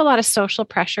also a lot of social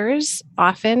pressures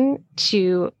often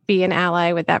to be an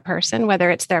ally with that person, whether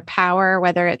it's their power,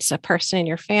 whether it's a person in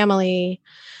your family.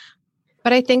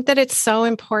 But I think that it's so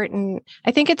important.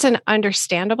 I think it's an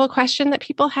understandable question that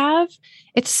people have.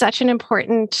 It's such an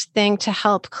important thing to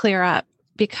help clear up,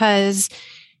 because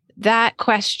that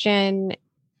question,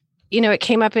 it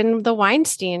came up in the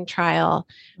Weinstein trial.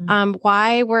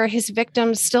 Why were his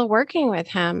victims still working with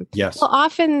him? Yes. Well,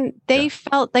 often they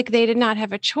felt like they did not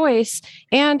have a choice,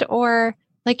 or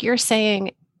like you're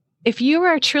saying, if you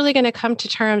are truly going to come to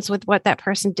terms with what that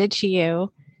person did to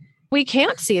you, we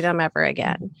can't see them ever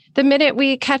again. The minute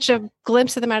we catch a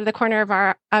glimpse of them out of the corner of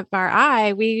our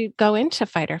eye, we go into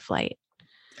fight or flight.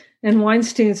 And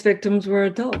Weinstein's victims were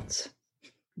adults.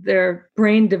 Their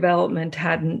brain development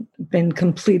hadn't been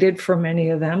completed for many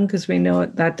of them, because we know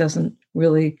that doesn't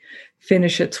really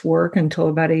finish its work until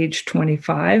about age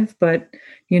 25. But,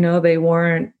 they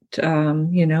weren't,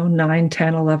 9,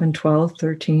 10, 11, 12,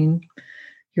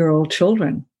 13-year-old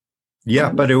children.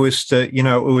 Yeah, but it was, it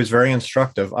was very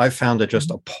instructive. I found it just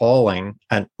appalling,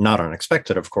 and not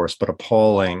unexpected, of course, but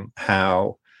appalling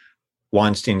how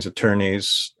Weinstein's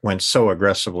attorneys went so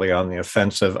aggressively on the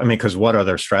offensive. I mean, because what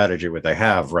other strategy would they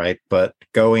have, right? But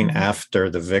going after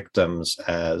the victims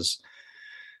as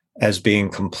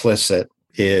being complicit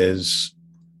is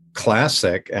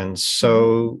classic and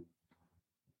so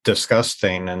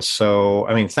disgusting. And so,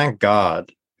 I mean, thank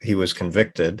God he was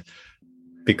convicted,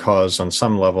 because on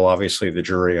some level, obviously, the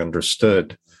jury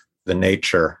understood the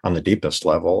nature on the deepest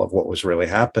level of what was really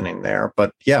happening there.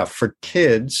 But yeah, for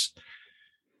kids,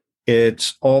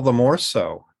 it's all the more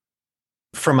so.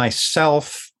 For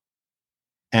myself,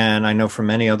 and I know for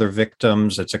many other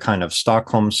victims, it's a kind of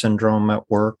Stockholm syndrome at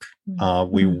work.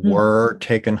 We were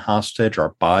taken hostage.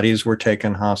 Our bodies were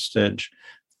taken hostage.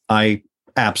 I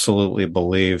absolutely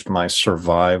believed my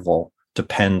survival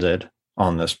depended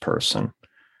on this person.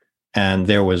 And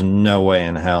there was no way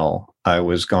in hell I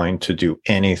was going to do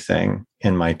anything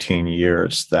in my teen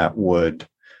years that would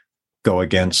go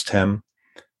against him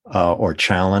or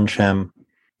challenge him.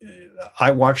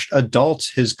 I watched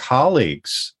adults, his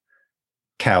colleagues,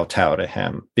 kowtow to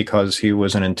him because he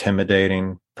was an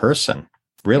intimidating person,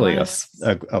 really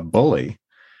a bully.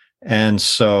 And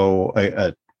so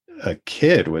a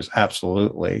kid was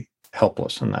absolutely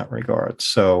helpless in that regard.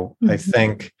 So I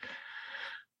think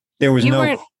there was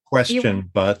no question,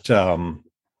 but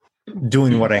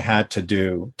doing what I had to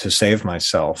do to save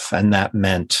myself. And that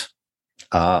meant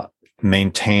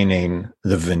maintaining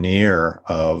the veneer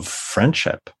of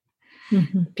friendship.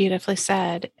 Beautifully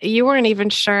said. You weren't even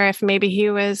sure if maybe he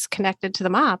was connected to the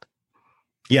mob.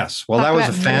 Yes. Well, that was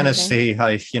a fantasy.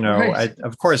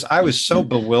 Of course, I was so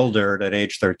bewildered at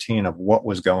age 13 of what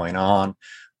was going on.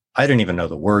 I didn't even know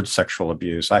the word sexual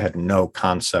abuse. I had no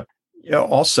concept.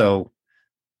 Also,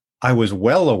 I was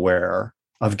well aware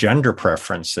of gender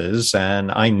preferences,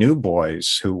 and I knew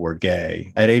boys who were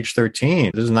gay at age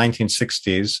 13. This is the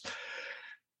 1960s.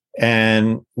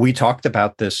 And we talked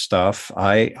about this stuff.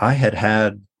 I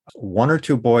had one or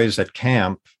two boys at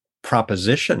camp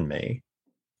proposition me,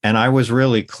 and I was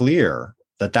really clear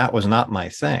that that was not my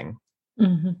thing.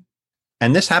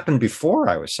 And this happened before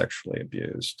I was sexually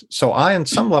abused. So on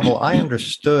some level, I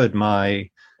understood my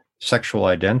sexual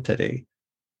identity.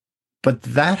 But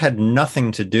that had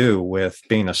nothing to do with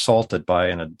being assaulted by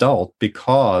an adult,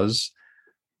 because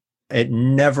it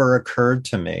never occurred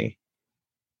to me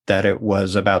that it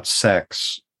was about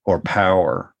sex or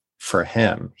power for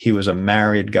him. He was a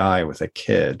married guy with a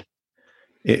kid.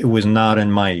 It was not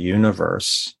in my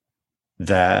universe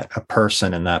that a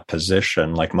person in that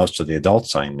position, like most of the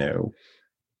adults I knew,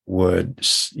 would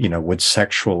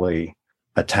sexually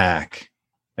attack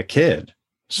a kid.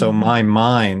 So my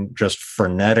mind just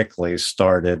frenetically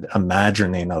started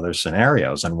imagining other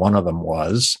scenarios. And one of them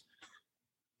was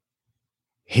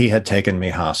he had taken me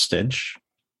hostage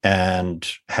and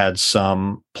had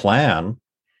some plan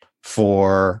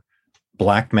for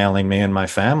blackmailing me and my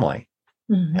family.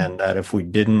 And that if we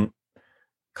didn't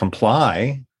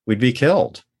comply, we'd be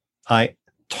killed. I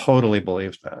totally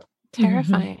believed that.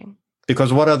 Terrifying.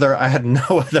 Because I had no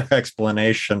other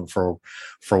explanation for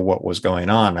what was going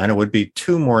on. And it would be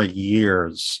 2 more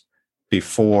years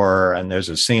before, and there's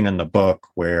a scene in the book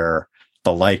where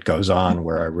the light goes on,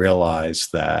 where I realize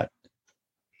that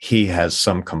he has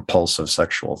some compulsive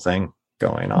sexual thing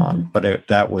going on. But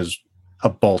that was a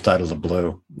bolt out of the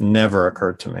blue. Never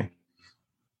occurred to me.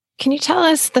 Can you tell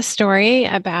us the story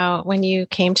about when you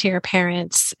came to your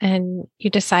parents and you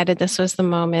decided this was the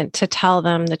moment to tell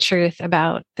them the truth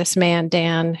about this man,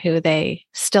 Dan, who they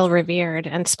still revered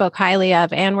and spoke highly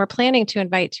of and were planning to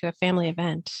invite to a family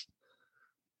event?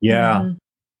 Yeah,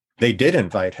 they did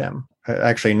invite him.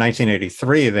 Actually, in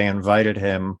 1983, they invited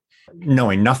him,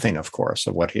 knowing nothing, of course,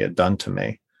 of what he had done to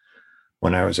me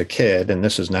when I was a kid. And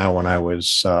this is now when I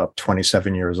was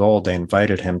 27 years old. They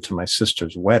invited him to my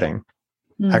sister's wedding.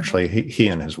 Actually, he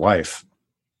and his wife,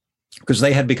 because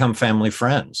they had become family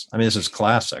friends. I mean, this is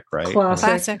classic, right?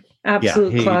 Classic.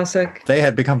 Absolute classic. They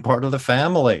had become part of the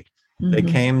family. They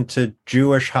came to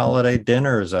Jewish holiday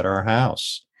dinners at our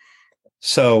house.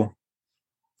 So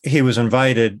he was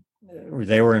invited,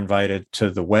 they were invited to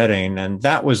the wedding. And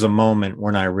that was a moment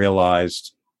when I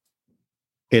realized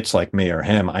it's like me or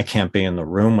him. I can't be in the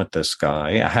room with this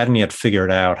guy. I hadn't yet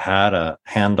figured out how to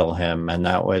handle him. And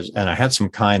I had some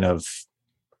kind of,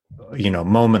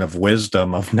 moment of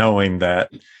wisdom of knowing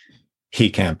that he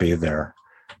can't be there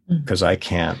because I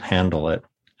can't handle it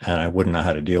and I wouldn't know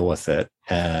how to deal with it.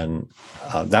 And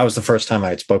that was the first time I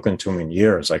had spoken to him in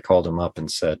years. I called him up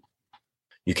and said,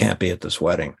 you can't be at this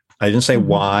wedding. I didn't say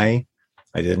why.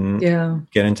 I didn't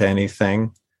get into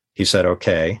anything. He said,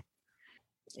 okay.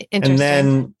 And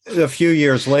then a few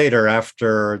years later,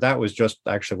 after that was just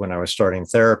actually when I was starting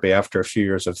therapy, after a few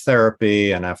years of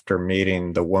therapy and after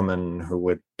meeting the woman who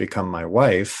would become my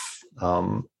wife,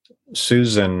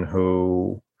 Susan,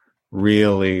 who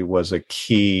really was a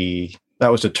key,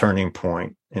 that was a turning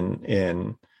point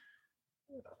in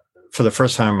for the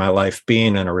first time in my life,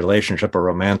 being in a relationship, a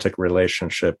romantic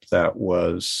relationship that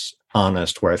was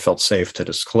honest, where I felt safe to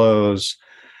disclose.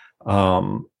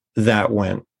 That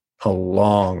went a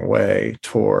long way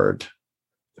toward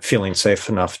feeling safe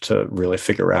enough to really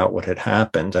figure out what had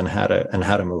happened and how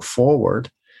to move forward.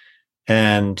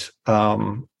 And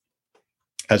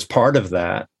as part of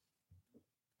that,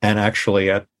 and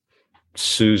actually at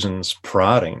Susan's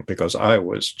prodding, because I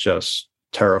was just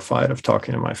terrified of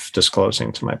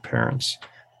disclosing to my parents.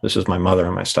 This is my mother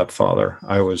and my stepfather.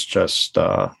 I was just,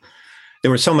 there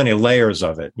were so many layers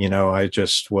of it. I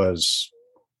just was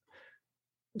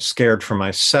scared for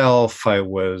myself. I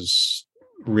was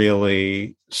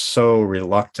really so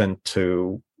reluctant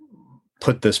to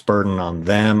put this burden on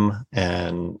them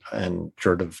and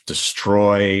sort of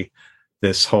destroy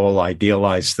this whole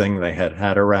idealized thing they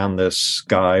had around this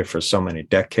guy for so many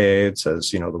decades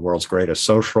as, the world's greatest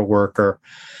social worker.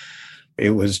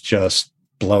 It was just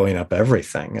blowing up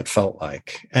everything, it felt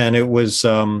like. And it was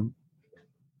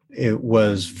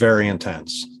very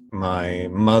intense. My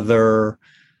mother,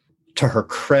 to her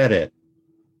credit,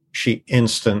 she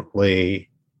instantly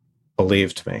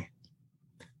believed me.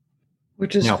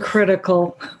 Which is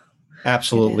critical.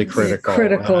 Absolutely critical.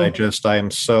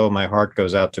 And my heart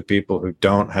goes out to people who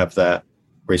don't have that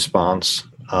response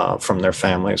from their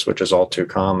families, which is all too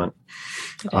common.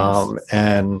 But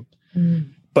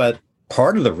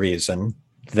part of the reason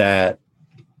that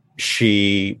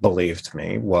she believed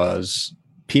me was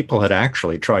people had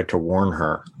actually tried to warn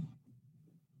her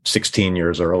 16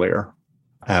 years earlier,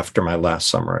 after my last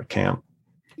summer at camp.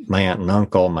 My aunt and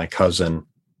uncle, my cousin,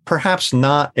 perhaps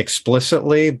not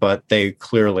explicitly, but they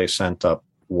clearly sent up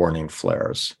warning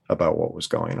flares about what was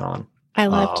going on. I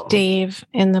loved Dave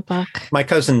in the book. My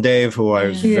cousin Dave, who I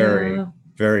was very,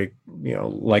 very,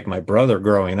 like my brother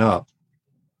growing up,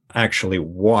 actually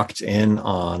walked in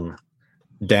on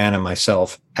Dan and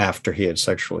myself after he had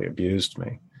sexually abused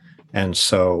me. And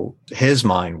so his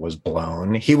mind was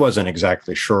blown. He wasn't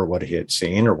exactly sure what he had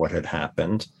seen or what had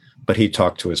happened, but he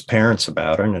talked to his parents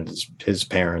about it, and his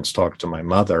parents talked to my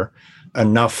mother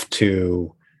enough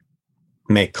to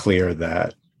make clear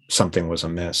that something was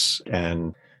amiss.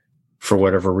 And for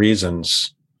whatever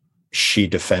reasons, she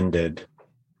defended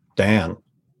Dan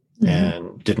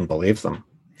and didn't believe them.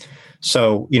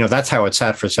 So, that's how it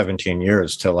sat for 17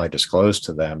 years till I disclosed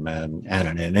to them. And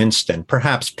in an instant,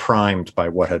 perhaps primed by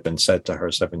what had been said to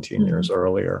her 17 years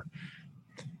earlier,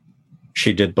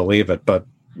 she did believe it. But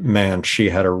man,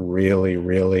 she had a really,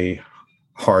 really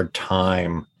hard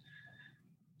time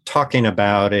talking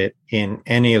about it in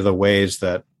any of the ways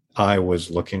that I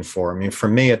was looking for. I mean, for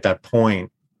me at that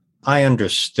point, I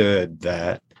understood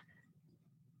that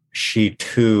she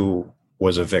too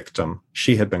was a victim.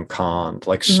 She had been conned,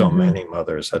 like so many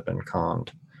mothers had been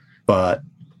conned, but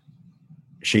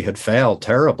she had failed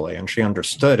terribly and she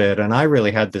understood it. And I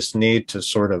really had this need to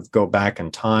sort of go back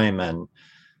in time and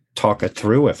talk it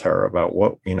through with her about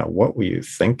what were you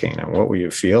thinking and what were you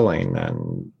feeling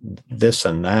and this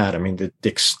and that. I mean, the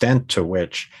extent to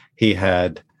which he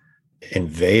had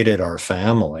invaded our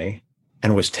family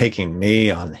and was taking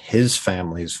me on his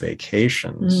family's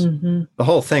vacations. The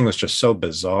whole thing was just so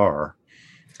bizarre.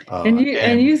 And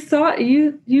you thought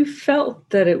you felt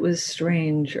that it was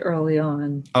strange early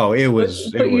on. Oh, it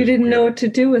was. But you didn't know what to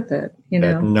do with it. I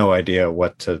had no idea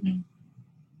what to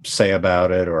say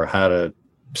about it or how to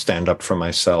stand up for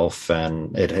myself.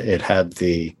 And it had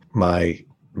my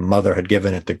mother had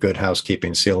given it the Good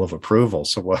Housekeeping seal of approval.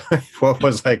 So what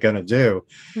was I going to do?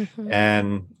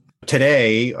 And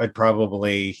today, I'd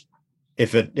probably,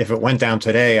 if it went down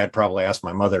today, I'd probably ask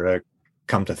my mother to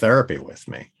come to therapy with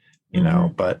me.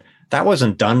 But that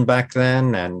wasn't done back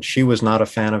then. And she was not a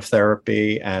fan of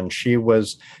therapy. And she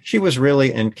was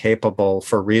really incapable,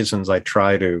 for reasons I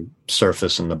try to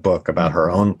surface in the book about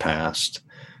her own past.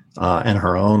 and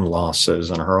her own losses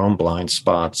and her own blind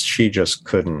spots. She just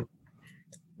couldn't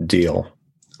deal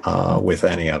with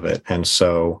any of it. And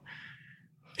so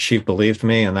she believed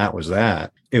me, and that was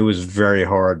that. It was very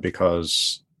hard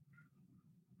because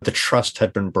the trust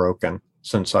had been broken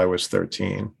since I was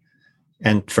 13.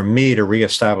 And for me to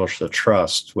reestablish the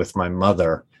trust with my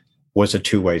mother was a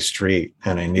two-way street,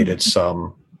 and I needed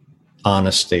some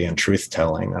honesty and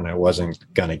truth-telling, and I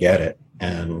wasn't going to get it.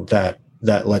 And that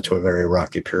led to a very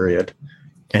rocky period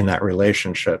in that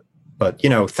relationship. But,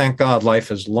 thank God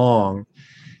life is long,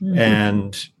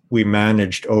 and we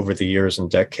managed over the years and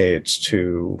decades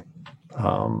to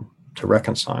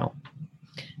reconcile.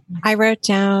 I wrote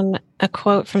down a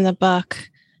quote from the book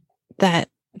that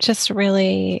just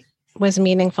really was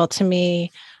meaningful to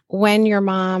me. When your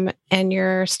mom and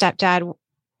your stepdad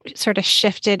sort of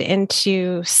shifted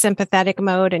into sympathetic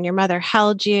mode and your mother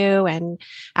held you and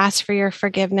asked for your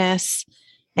forgiveness,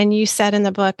 and you said in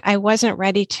the book, "I wasn't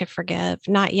ready to forgive,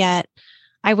 not yet.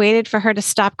 I waited for her to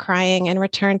stop crying and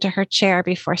return to her chair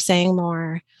before saying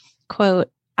more." Quote,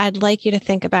 "I'd like you to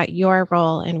think about your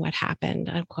role in what happened,"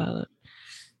 unquote.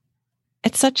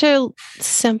 It's such a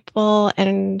simple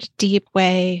and deep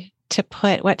way to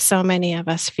put what so many of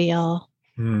us feel.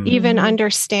 Even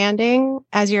understanding,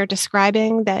 as you're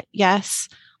describing, that yes,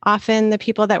 often the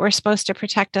people that were supposed to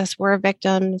protect us were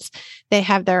victims. They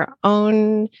have their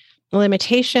own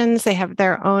limitations. They have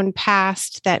their own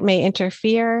past that may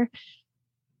interfere.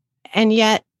 And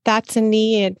yet that's a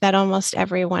need that almost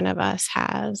every one of us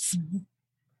has.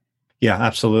 Yeah,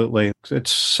 absolutely.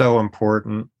 It's so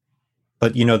important.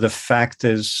 But, the fact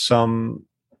is some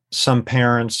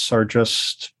parents are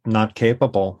just not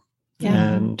capable. Yeah,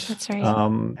 and that's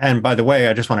right. And by the way,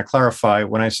 I just want to clarify,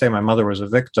 when I say my mother was a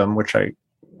victim, which I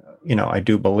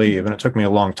do believe, and it took me a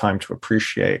long time to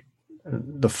appreciate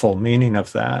the full meaning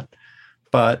of that,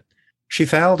 but she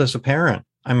failed as a parent.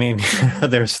 I mean,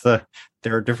 there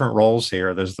are different roles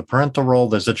here. There's the parental role,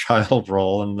 there's the child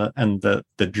role, and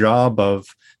the job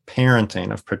of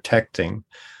parenting, of protecting,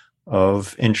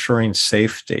 of ensuring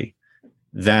safety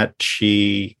that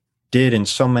she did in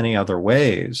so many other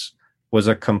ways was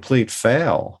a complete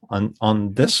fail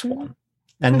on this one.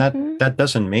 And that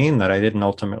doesn't mean that I didn't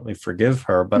ultimately forgive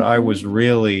her, but I was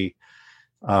really,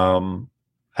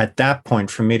 at that point,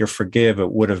 for me to forgive,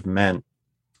 it would have meant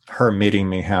her meeting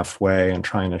me halfway and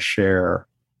trying to share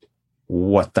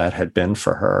what that had been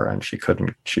for her. And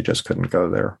she just couldn't go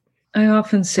there. I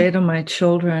often say to my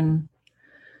children,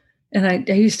 and I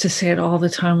used to say it all the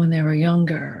time when they were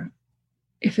younger,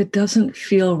 if it doesn't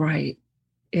feel right,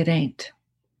 it ain't.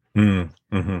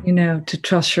 To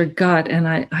trust your gut. And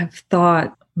I've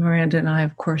thought, Miranda and I,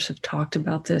 of course, have talked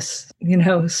about this,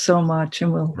 so much,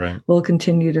 and we'll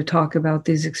continue to talk about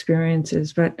these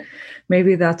experiences. But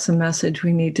maybe that's a message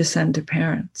we need to send to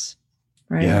parents,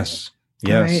 right? Yes.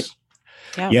 Right?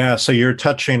 Yeah. So you're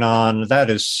touching on, that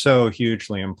is so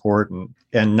hugely important,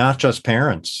 and not just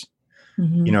parents,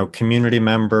 community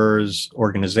members,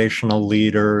 organizational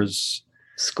leaders,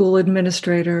 school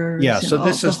administrators. Yeah. So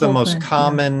this is the most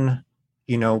common,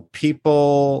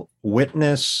 people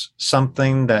witness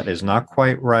something that is not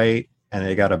quite right, and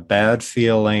they got a bad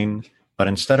feeling, but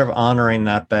instead of honoring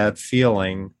that bad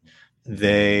feeling,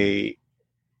 they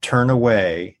turn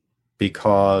away,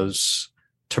 because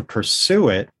to pursue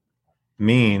it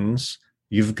means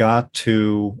you've got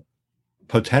to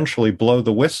potentially blow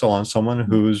the whistle on someone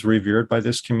who's revered by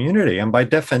this community. And by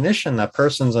definition, that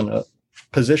person's in a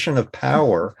position of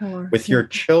power with your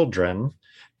children,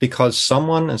 because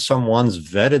someone's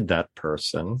vetted that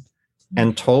person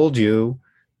and told you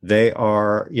they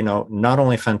are, not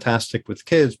only fantastic with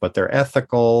kids, but they're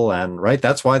ethical, and right.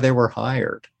 That's why they were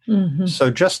hired.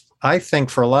 So I think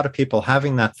for a lot of people,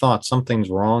 having that thought, something's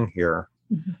wrong here,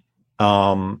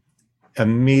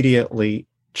 immediately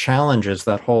challenges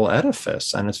that whole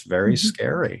edifice. And it's very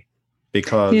scary,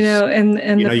 because, you're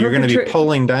going to be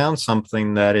pulling down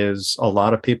something that is, a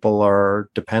lot of people are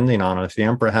depending on it. If the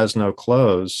emperor has no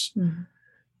clothes,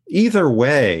 either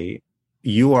way,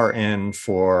 you are in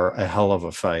for a hell of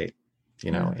a fight,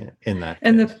 in that.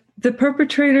 And the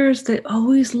perpetrators, they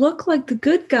always look like the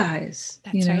good guys,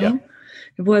 That's right. Yep.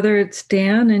 Whether it's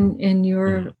Dan in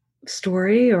your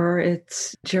story, or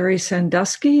it's Jerry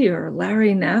Sandusky or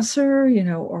Larry Nasser,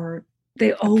 or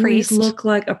they always look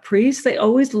like a priest. They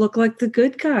always look like the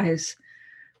good guys.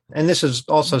 And this is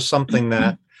also something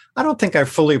that I don't think I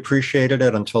fully appreciated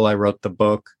it until I wrote the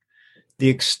book. The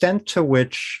extent to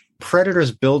which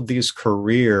predators build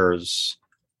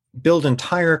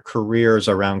entire careers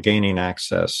around gaining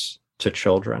access to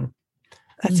children.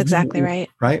 That's exactly right.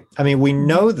 Right? I mean, we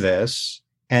know this,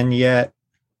 and yet,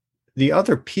 the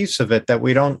other piece of it that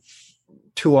we don't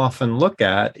too often look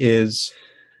at is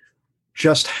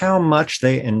just how much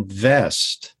they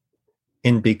invest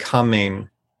in becoming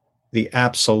the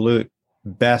absolute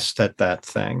best at that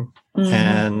thing. Mm-hmm.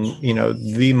 And, you know,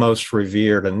 the most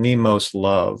revered and the most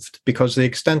loved, because the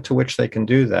extent to which they can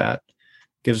do that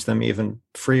gives them even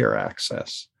freer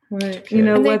access. Right. You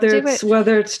know,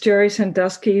 whether it's Jerry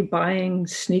Sandusky buying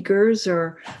sneakers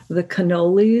or the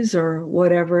cannolis or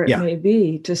whatever it may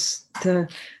be,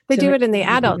 they do it in the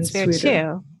adult sphere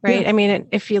too, right? Yeah. I mean,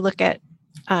 if you look at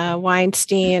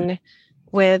Weinstein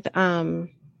with, sorry,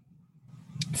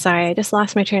 I just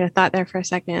lost my train of thought there for a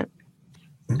second.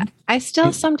 I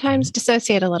still sometimes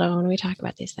dissociate a little when we talk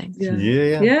about these things.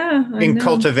 Yeah. In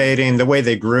cultivating the way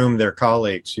they groom their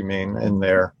colleagues, you mean, in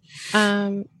their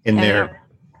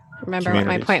remember what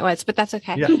my point was, but that's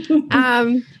okay.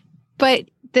 Yeah. But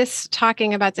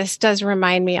talking about this does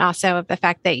remind me also of the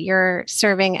fact that you're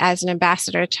serving as an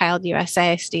ambassador to Child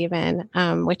USA, Stephen,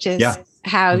 which is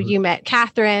how you met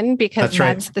Catherine, because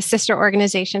that's the sister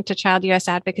organization to Child US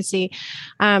Advocacy.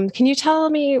 Can you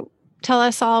tell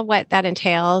us all what that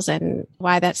entails and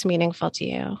why that's meaningful to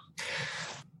you?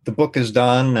 The book is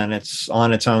done and it's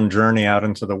on its own journey out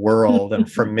into the world.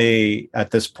 And for me,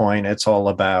 at this point, it's all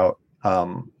about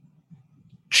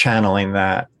channeling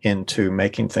that into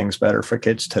making things better for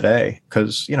kids today.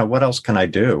 Because, you know, what else can I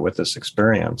do with this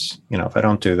experience? You know, if I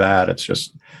don't do that, it's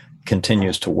just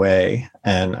continues to weigh.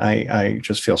 And I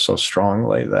just feel so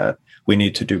strongly that we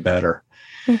need to do better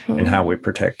in how we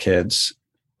protect kids.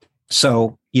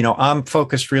 So, you know, I'm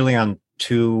focused really on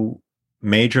two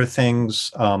major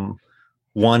things.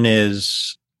 One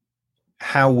is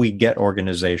how we get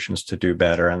organizations to do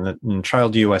better. And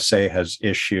Child USA has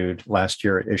last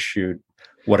year issued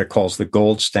what it calls the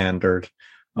gold standard,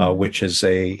 which is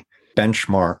a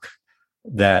benchmark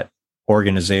that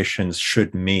organizations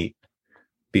should meet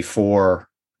before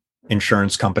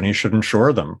insurance companies should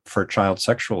insure them for child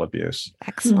sexual abuse.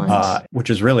 Excellent.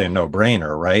 Which is really a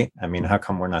no-brainer, right? I mean, how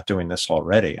come we're not doing this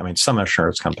already? I mean, some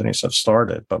insurance companies have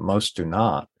started, but most do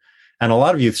not. And a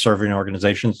lot of youth-serving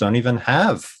organizations don't even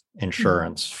have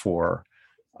insurance for...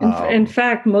 in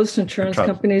fact, most insurance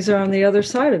companies are on the other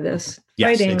side of this.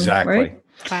 Yes, fighting, exactly. Right?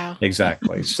 Wow.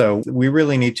 Exactly. So we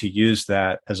really need to use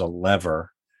that as a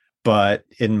lever. But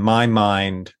in my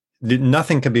mind,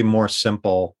 nothing could be more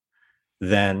simple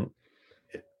than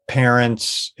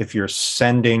parents, if you're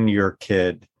sending your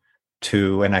kid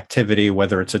to an activity,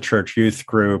 whether it's a church youth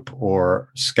group or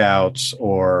scouts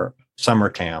or summer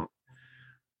camp,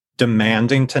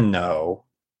 demanding to know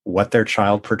what their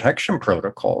child protection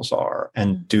protocols are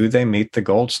and do they meet the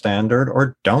gold standard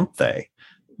or don't they?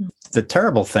 The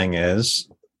terrible thing is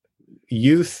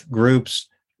youth groups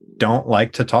don't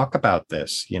like to talk about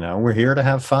this. You know, we're here to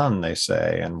have fun, they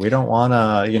say, and we don't want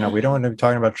to, we don't want to be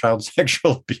talking about child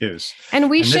sexual abuse. And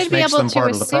we should be able to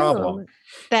assume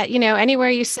that, anywhere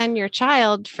you send your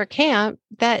child for camp,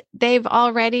 that they've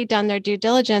already done their due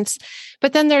diligence.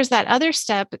 But then there's that other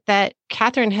step that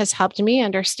Catherine has helped me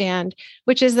understand,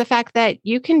 which is the fact that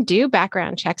you can do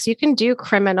background checks, you can do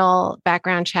criminal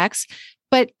background checks.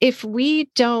 But if we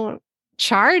don't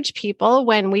charge people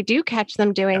when we do catch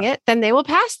them doing it, then they will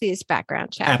pass these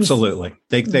background checks. Absolutely.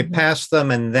 They pass them.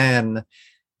 And then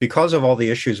because of all the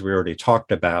issues we already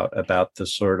talked about the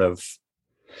sort of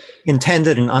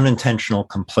intended and unintentional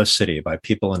complicity by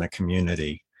people in a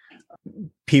community,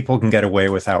 people can get away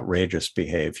with outrageous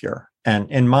behavior. And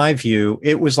in my view,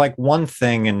 it was like one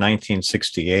thing in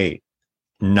 1968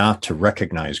 not to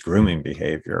recognize grooming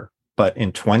behavior. But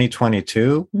in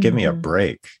 2022, give me a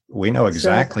break. We know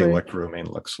exactly what grooming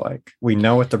looks like. We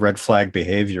know what the red flag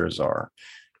behaviors are.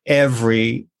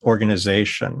 Every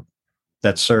organization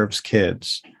that serves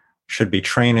kids should be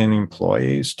training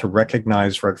employees to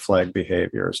recognize red flag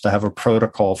behaviors, to have a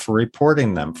protocol for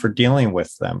reporting them, for dealing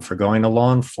with them, for going to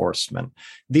law enforcement.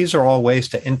 These are all ways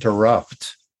to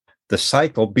interrupt the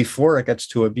cycle before it gets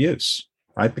to abuse.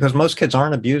 Right? Because most kids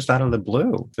aren't abused out of the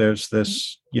blue. There's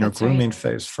this, grooming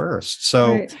phase first.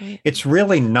 So it's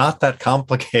really not that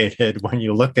complicated when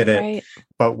you look at it. Right.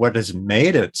 But what has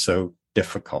made it so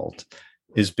difficult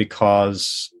is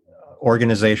because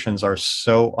organizations are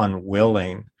so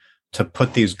unwilling to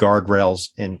put these guardrails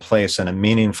in place in a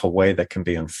meaningful way that can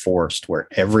be enforced, where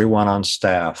everyone on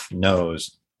staff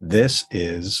knows this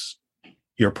is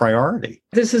your priority.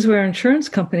 This is where insurance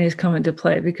companies come into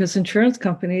play, because insurance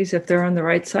companies, if they're on the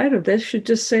right side of this, should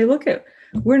just say, look,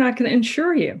 we're not going to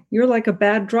insure you. You're like a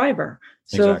bad driver.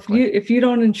 So if you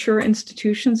don't insure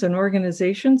institutions and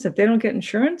organizations, if they don't get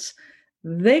insurance,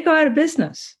 they go out of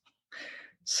business.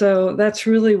 So that's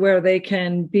really where they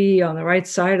can be on the right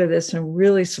side of this and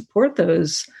really support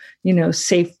those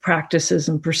safe practices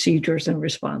and procedures and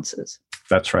responses.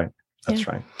 That's right. That's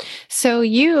right. So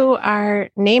you are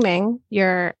naming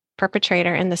your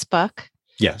perpetrator in this book.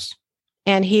 Yes.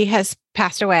 And he has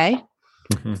passed away.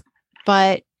 Mm-hmm.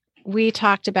 But we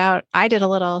talked about, I did a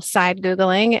little side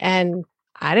Googling and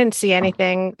I didn't see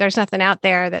anything. There's nothing out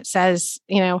there that says,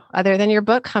 other than your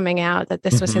book coming out, that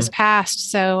this was his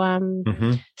past. So,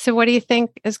 so what do you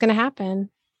think is going to happen?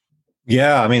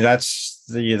 Yeah, I mean, that's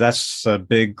a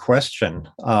big question.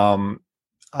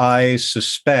 I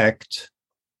suspect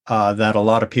that a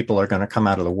lot of people are going to come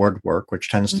out of the woodwork, which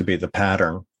tends to be the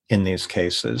pattern in these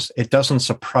cases. It doesn't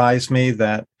surprise me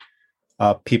that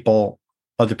other people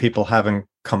haven't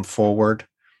come forward,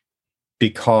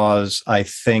 because I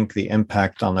think the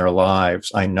impact on their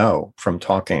lives, I know from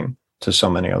talking to so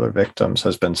many other victims,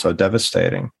 has been so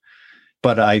devastating.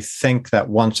 But I think that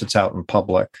once it's out in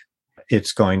public,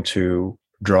 it's going to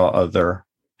draw other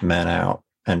men out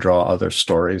and draw other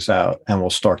stories out, and we'll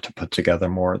start to put together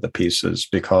more of the pieces,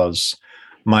 because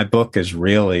my book is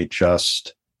really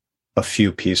just a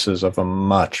few pieces of a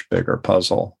much bigger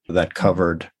puzzle that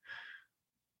covered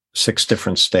 6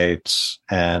 different states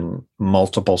and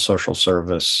multiple social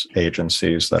service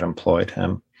agencies that employed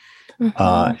him,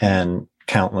 and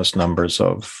countless numbers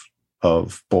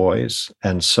of boys.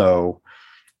 And so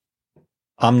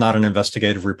I'm not an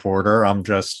investigative reporter. I'm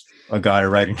just a guy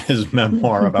writing his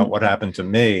memoir about what happened to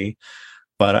me.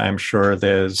 But I'm sure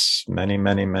there's many,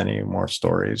 many, many more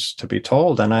stories to be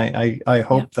told. And I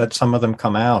hope that some of them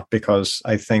come out, because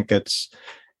I think it's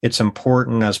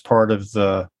important as part of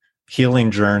the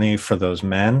healing journey for those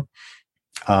men.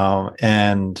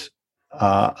 And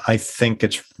I think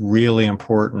it's really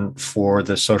important for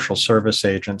the social service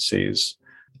agencies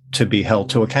to be held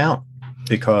to account,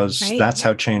 because that's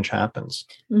how change happens.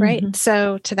 Right.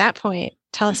 So to that point,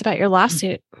 tell us about your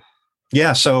lawsuit.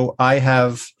 Yeah. So I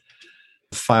have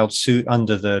filed suit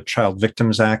under the Child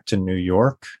Victims Act in New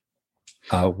York,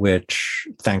 which,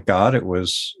 thank God, it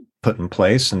was put in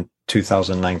place in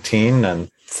 2019. And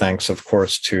thanks, of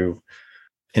course,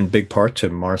 in big part to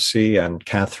Marcy and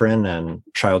Catherine and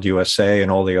Child USA and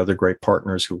all the other great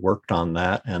partners who worked on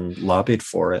that and lobbied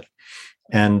for it.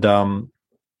 And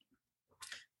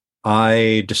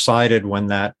I decided when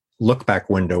that look back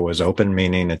window was open,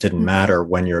 meaning it didn't matter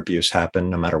when your abuse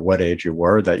happened, no matter what age you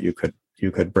were, that you could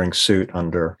bring suit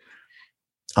under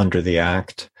the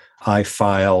act. I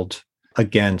filed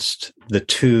against the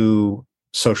 2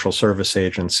 social service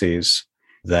agencies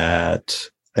that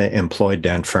employed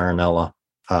Dan Farinella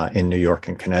in New York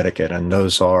and Connecticut. And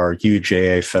those are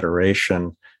UJA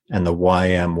Federation and the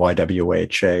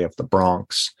YMYWHA of the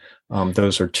Bronx.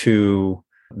 Those are 2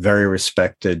 very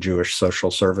respected Jewish social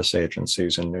service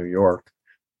agencies in New York,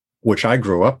 which I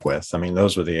grew up with. I mean,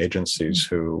 those were the agencies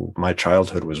who my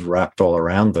childhood was wrapped all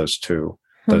around those two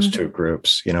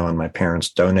groups, and my parents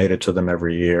donated to them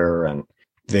every year. And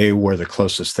they were the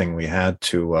closest thing we had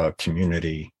to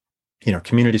community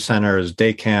centers,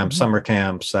 day camps, summer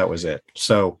camps. That was it.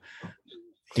 So,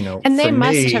 and they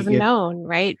must have known,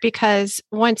 right? Because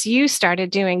once you started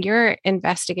doing your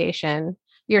investigation,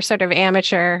 your sort of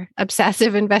amateur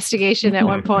obsessive investigation at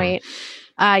one point,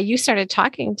 you started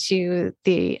talking to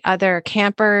the other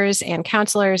campers and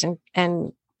counselors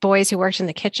and boys who worked in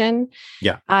the kitchen.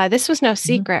 Yeah. This was no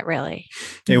secret, really.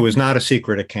 It was not a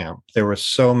secret at camp. There were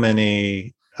so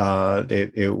many,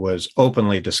 it was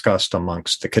openly discussed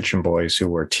amongst the kitchen boys who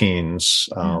were teens,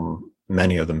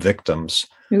 many of them victims.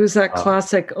 It was that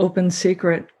classic open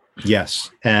secret. Yes.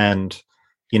 And,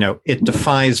 it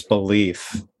defies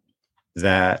belief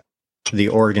that the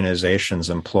organizations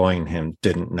employing him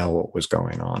didn't know what was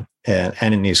going on.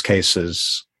 And in these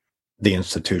cases, the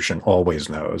institution always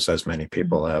knows, as many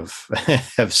people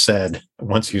have said.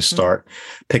 Once you start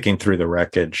picking through the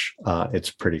wreckage,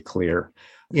 it's pretty clear.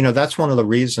 That's one of the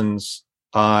reasons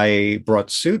I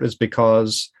brought suit, is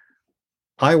because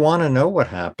I want to know what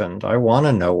happened. I want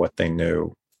to know what they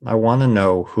knew. I want to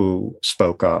know who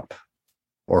spoke up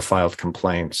or filed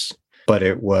complaints. But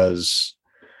it was,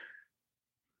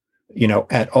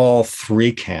 at all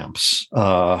 3 camps,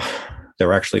 there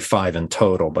were actually 5 in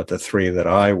total, but the 3 that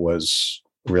I was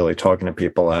really talking to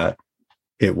people at,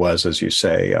 it was, as you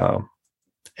say,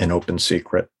 an open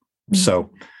secret.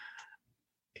 So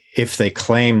if they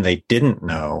claim they didn't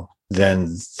know,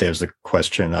 then there's the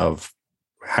question of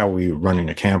how are we running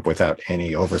a camp without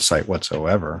any oversight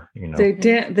whatsoever?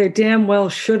 They damn well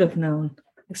should have known.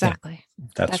 Exactly.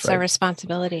 That's right. Our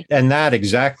responsibility. And that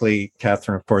exactly,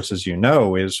 Catherine, of course, as you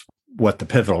know, is what the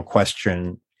pivotal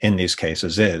question in these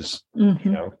cases is.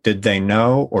 Did they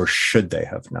know or should they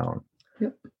have known?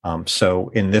 Yep. So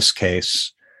in this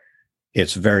case,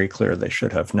 it's very clear they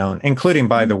should have known, including,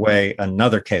 by the way,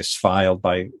 another case filed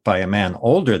by a man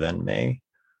older than me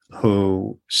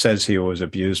who says he was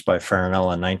abused by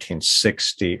Farinella in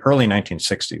 1960, early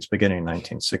 1960s, beginning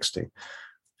 1960,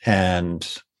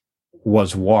 and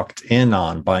was walked in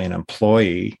on by an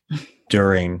employee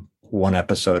during one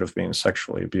episode of being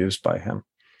sexually abused by him.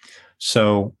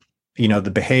 So,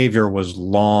 the behavior was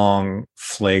long,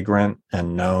 flagrant,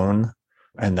 and known,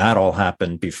 and that all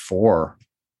happened before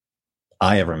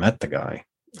I ever met the guy.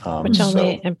 Which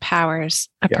only empowers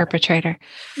a perpetrator.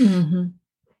 Mm-hmm.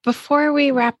 Before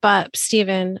we wrap up,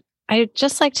 Stephen, I'd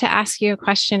just like to ask you a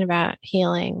question about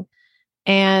healing.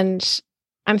 And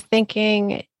I'm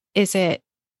thinking, is it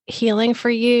healing for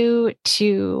you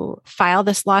to file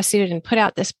this lawsuit and put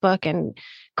out this book and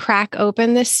crack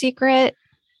open this secret?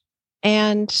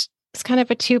 And it's kind of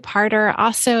a two-parter.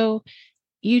 Also,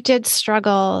 you did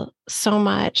struggle so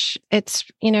much. It's,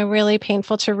 really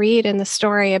painful to read in the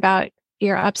story about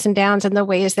your ups and downs and the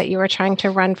ways that you were trying to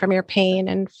run from your pain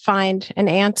and find an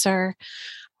answer.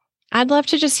 I'd love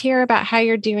to just hear about how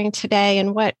you're doing today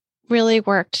and what really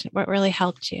worked, what really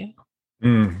helped you.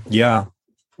 Yeah.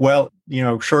 Well,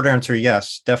 short answer,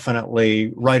 yes,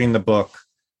 definitely writing the book,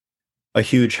 a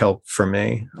huge help for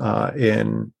me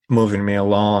in moving me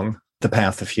along the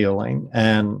path of healing.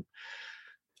 And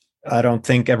I don't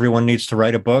think everyone needs to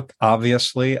write a book.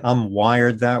 Obviously, I'm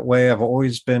wired that way. I've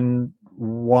always been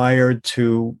wired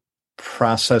to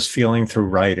process feeling through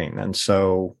writing. And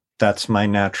so that's my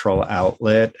natural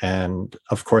outlet. And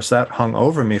of course, that hung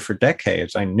over me for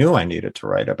decades. I knew I needed to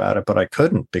write about it, but I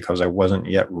couldn't because I wasn't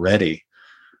yet ready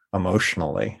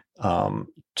emotionally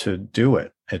to do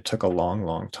it. It took a long,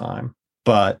 long time.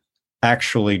 But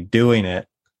actually doing it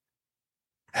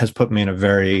has put me in a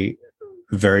very,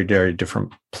 very, very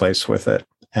different place with it.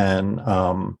 And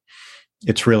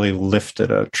it's really lifted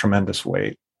a tremendous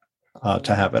weight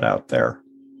to have it out there.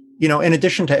 In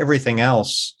addition to everything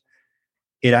else,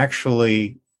 it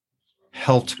actually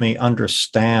helped me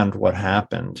understand what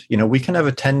happened. We can have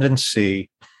a tendency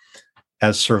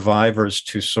as survivors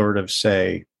to sort of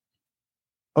say,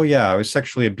 oh yeah, I was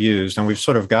sexually abused. And we've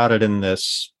sort of got it in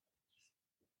this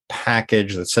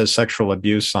package that says sexual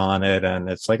abuse on it. And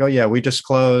it's like, oh yeah, we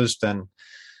disclosed and,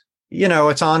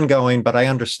 it's ongoing, but I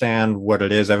understand what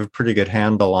it is. I have a pretty good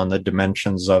handle on the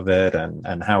dimensions of it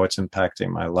and how it's impacting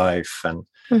my life. And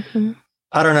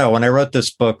I don't know, when I wrote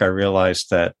this book, I realized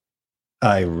that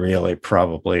I really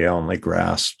probably only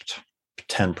grasped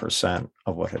 10%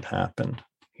 of what had happened,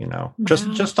 wow.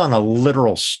 just on a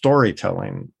literal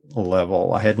storytelling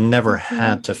level. I had never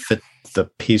had to fit the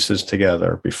pieces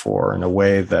together before in a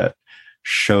way that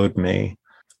showed me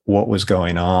what was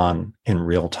going on in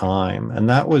real time. And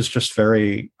that was just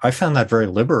I found that very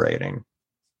liberating.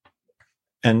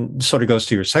 And sort of goes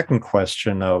to your second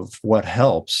question of what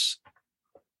helps.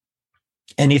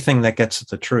 Anything that gets at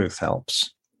the truth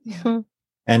helps. Yeah.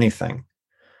 Anything.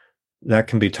 That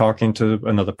can be talking to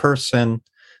another person.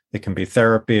 It can be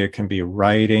therapy. It can be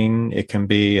writing. It can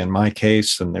be, in my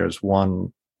case, and there's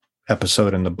one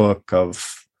episode in the book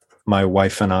of my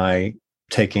wife and I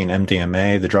taking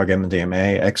MDMA, the drug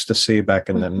MDMA, ecstasy, back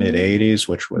in the mid 80s,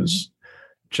 which was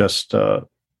just a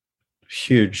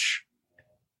huge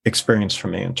experience for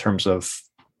me in terms of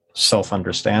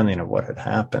self-understanding of what had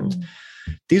happened.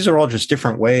 These are all just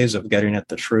different ways of getting at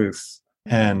the truth.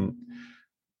 And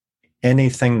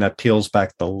anything that peels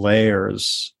back the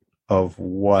layers of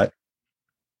what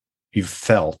you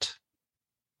felt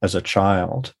as a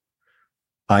child,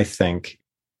 I think,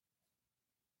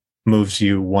 moves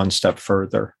you one step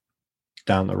further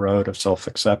down the road of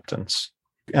self-acceptance.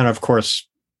 And of course,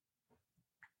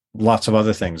 lots of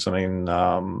other things. I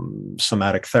mean,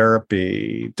 somatic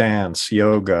therapy, dance,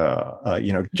 yoga,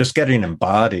 just getting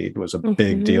embodied was a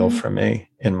big deal for me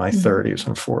in my 30s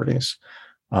and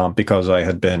 40s because I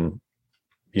had been,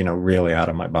 really out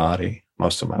of my body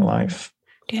most of my life.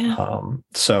 Yeah.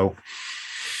 So,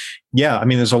 yeah, I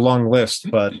mean, there's a long list,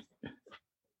 but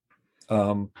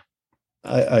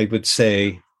I would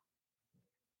say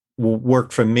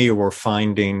work for me were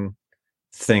finding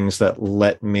things that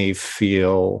let me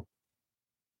feel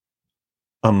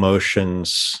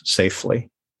emotions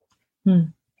safely. Yeah.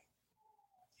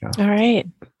 All right.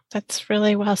 That's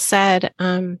really well said.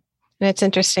 And it's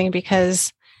interesting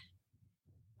because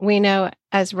we know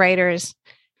as writers,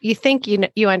 you think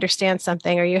you understand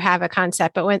something or you have a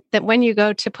concept, but when you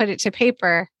go to put it to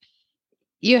paper,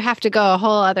 you have to go a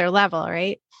whole other level,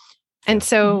 right? And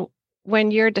so when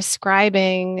you're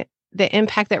describing the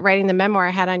impact that writing the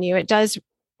memoir had on you, it does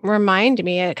remind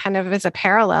me, it kind of is a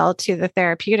parallel to the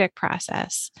therapeutic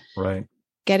process. Right.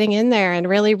 getting in there and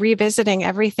really revisiting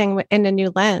everything in a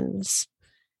new lens.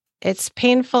 It's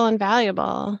painful and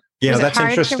valuable. Yeah, that's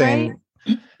interesting.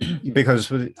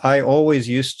 Because I always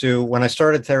used to, when I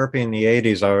started therapy in the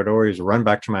 80s, I would always run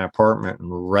back to my apartment and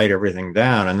write everything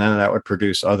down. And then that would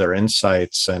produce other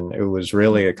insights. And it was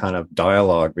really a kind of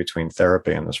dialogue between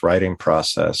therapy and this writing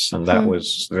process. And that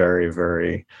was very,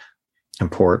 very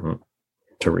important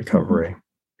to recovery.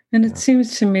 And it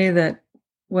seems to me that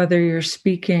whether you're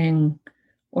speaking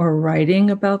or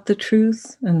writing about the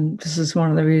truth, and this is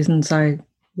one of the reasons I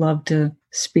love to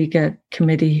speak at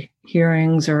committee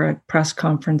hearings or at press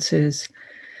conferences,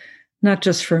 not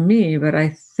just for me, but I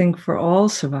think for all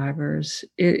survivors,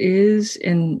 it is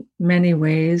in many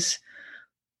ways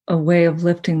a way of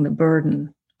lifting the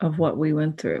burden of what we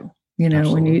went through. You know,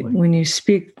 Absolutely. when you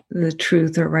speak the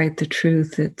truth or write the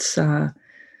truth, it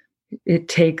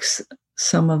takes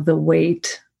some of the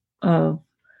weight of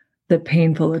the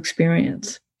painful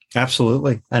experience.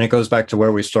 Absolutely. And it goes back to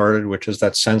where we started, which is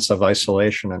that sense of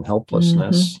isolation and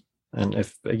helplessness. And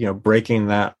if, breaking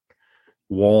that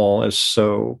wall is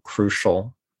so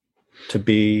crucial to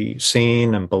be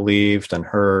seen and believed and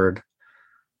heard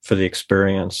for the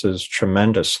experience is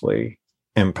tremendously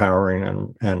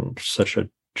empowering and such a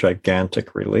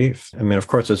gigantic relief. I mean, of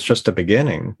course, it's just a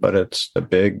beginning, but it's a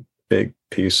big, big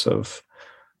piece of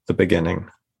the beginning.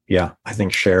 Yeah, I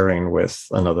think sharing with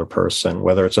another person,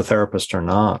 whether it's a therapist or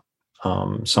not,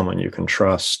 someone you can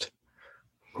trust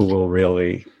who will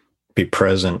really be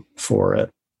present for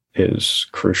it is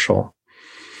crucial.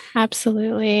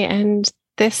 Absolutely. And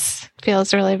this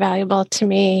feels really valuable to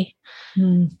me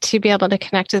to be able to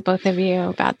connect with both of you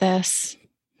about this.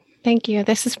 Thank you.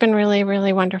 This has been really,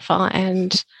 really wonderful.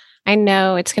 And I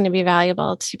know it's going to be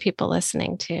valuable to people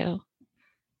listening too.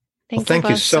 Thank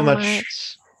you so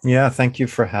much. Yeah, thank you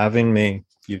for having me.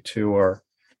 You two are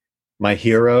my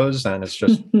heroes, and it's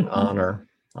just an honor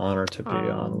to be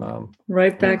on.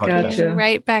 Right back at you.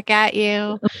 Right back at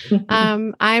you.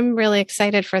 I'm really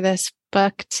excited for this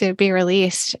book to be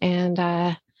released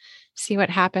and see what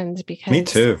happens. Because me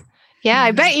too. Yeah,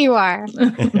 I bet you are.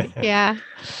 Yeah.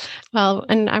 Well,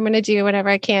 and I'm going to do whatever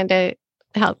I can to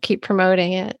help keep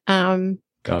promoting it.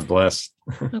 God bless.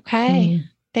 Okay.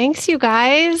 Thanks, you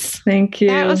guys. Thank you.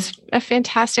 That was a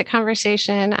fantastic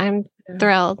conversation. I'm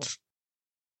thrilled.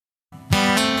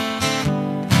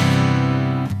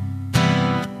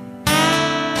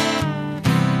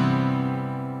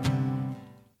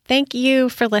 Thank you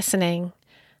for listening.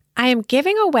 I am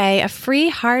giving away a free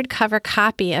hardcover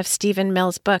copy of Stephen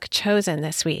Mills' book, Chosen,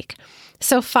 this week.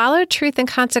 So follow Truth and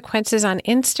Consequences on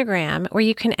Instagram, where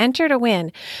you can enter to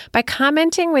win by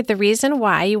commenting with the reason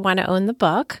why you want to own the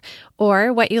book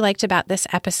or what you liked about this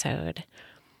episode.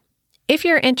 If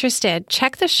you're interested,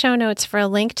 check the show notes for a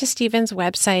link to Stephen's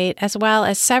website, as well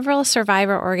as several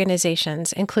survivor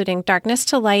organizations, including Darkness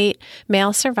to Light,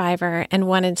 Male Survivor, and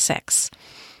 1 in 6.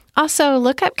 Also,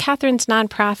 look up Catherine's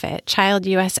nonprofit, Child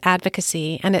U.S.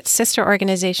 Advocacy, and its sister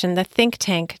organization, the think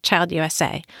tank Child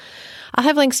USA. I'll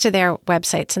have links to their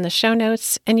websites in the show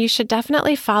notes, and you should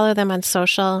definitely follow them on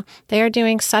social. They are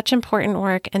doing such important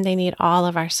work, and they need all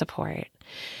of our support.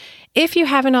 If you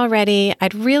haven't already,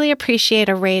 I'd really appreciate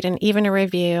a rate and even a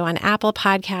review on Apple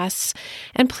Podcasts,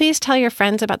 and please tell your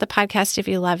friends about the podcast if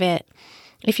you love it.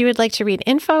 If you would like to read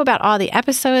info about all the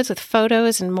episodes with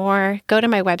photos and more, go to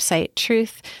my website,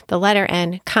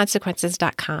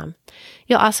 truth_consequences.com.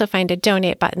 You'll also find a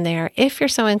donate button there if you're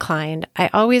so inclined. I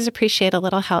always appreciate a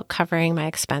little help covering my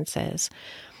expenses.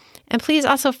 And please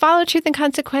also follow Truth and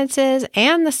Consequences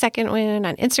and The Second Wound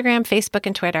on Instagram, Facebook,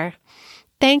 and Twitter.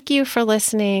 Thank you for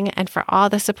listening and for all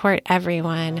the support,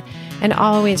 everyone. And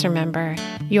always remember,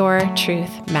 your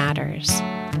truth matters.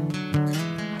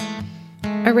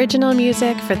 Original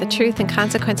music for the Truth and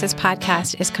Consequences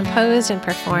podcast is composed and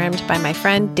performed by my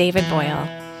friend David Boyle.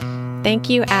 Thank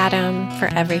you, Adam, for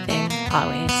everything,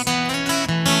 always.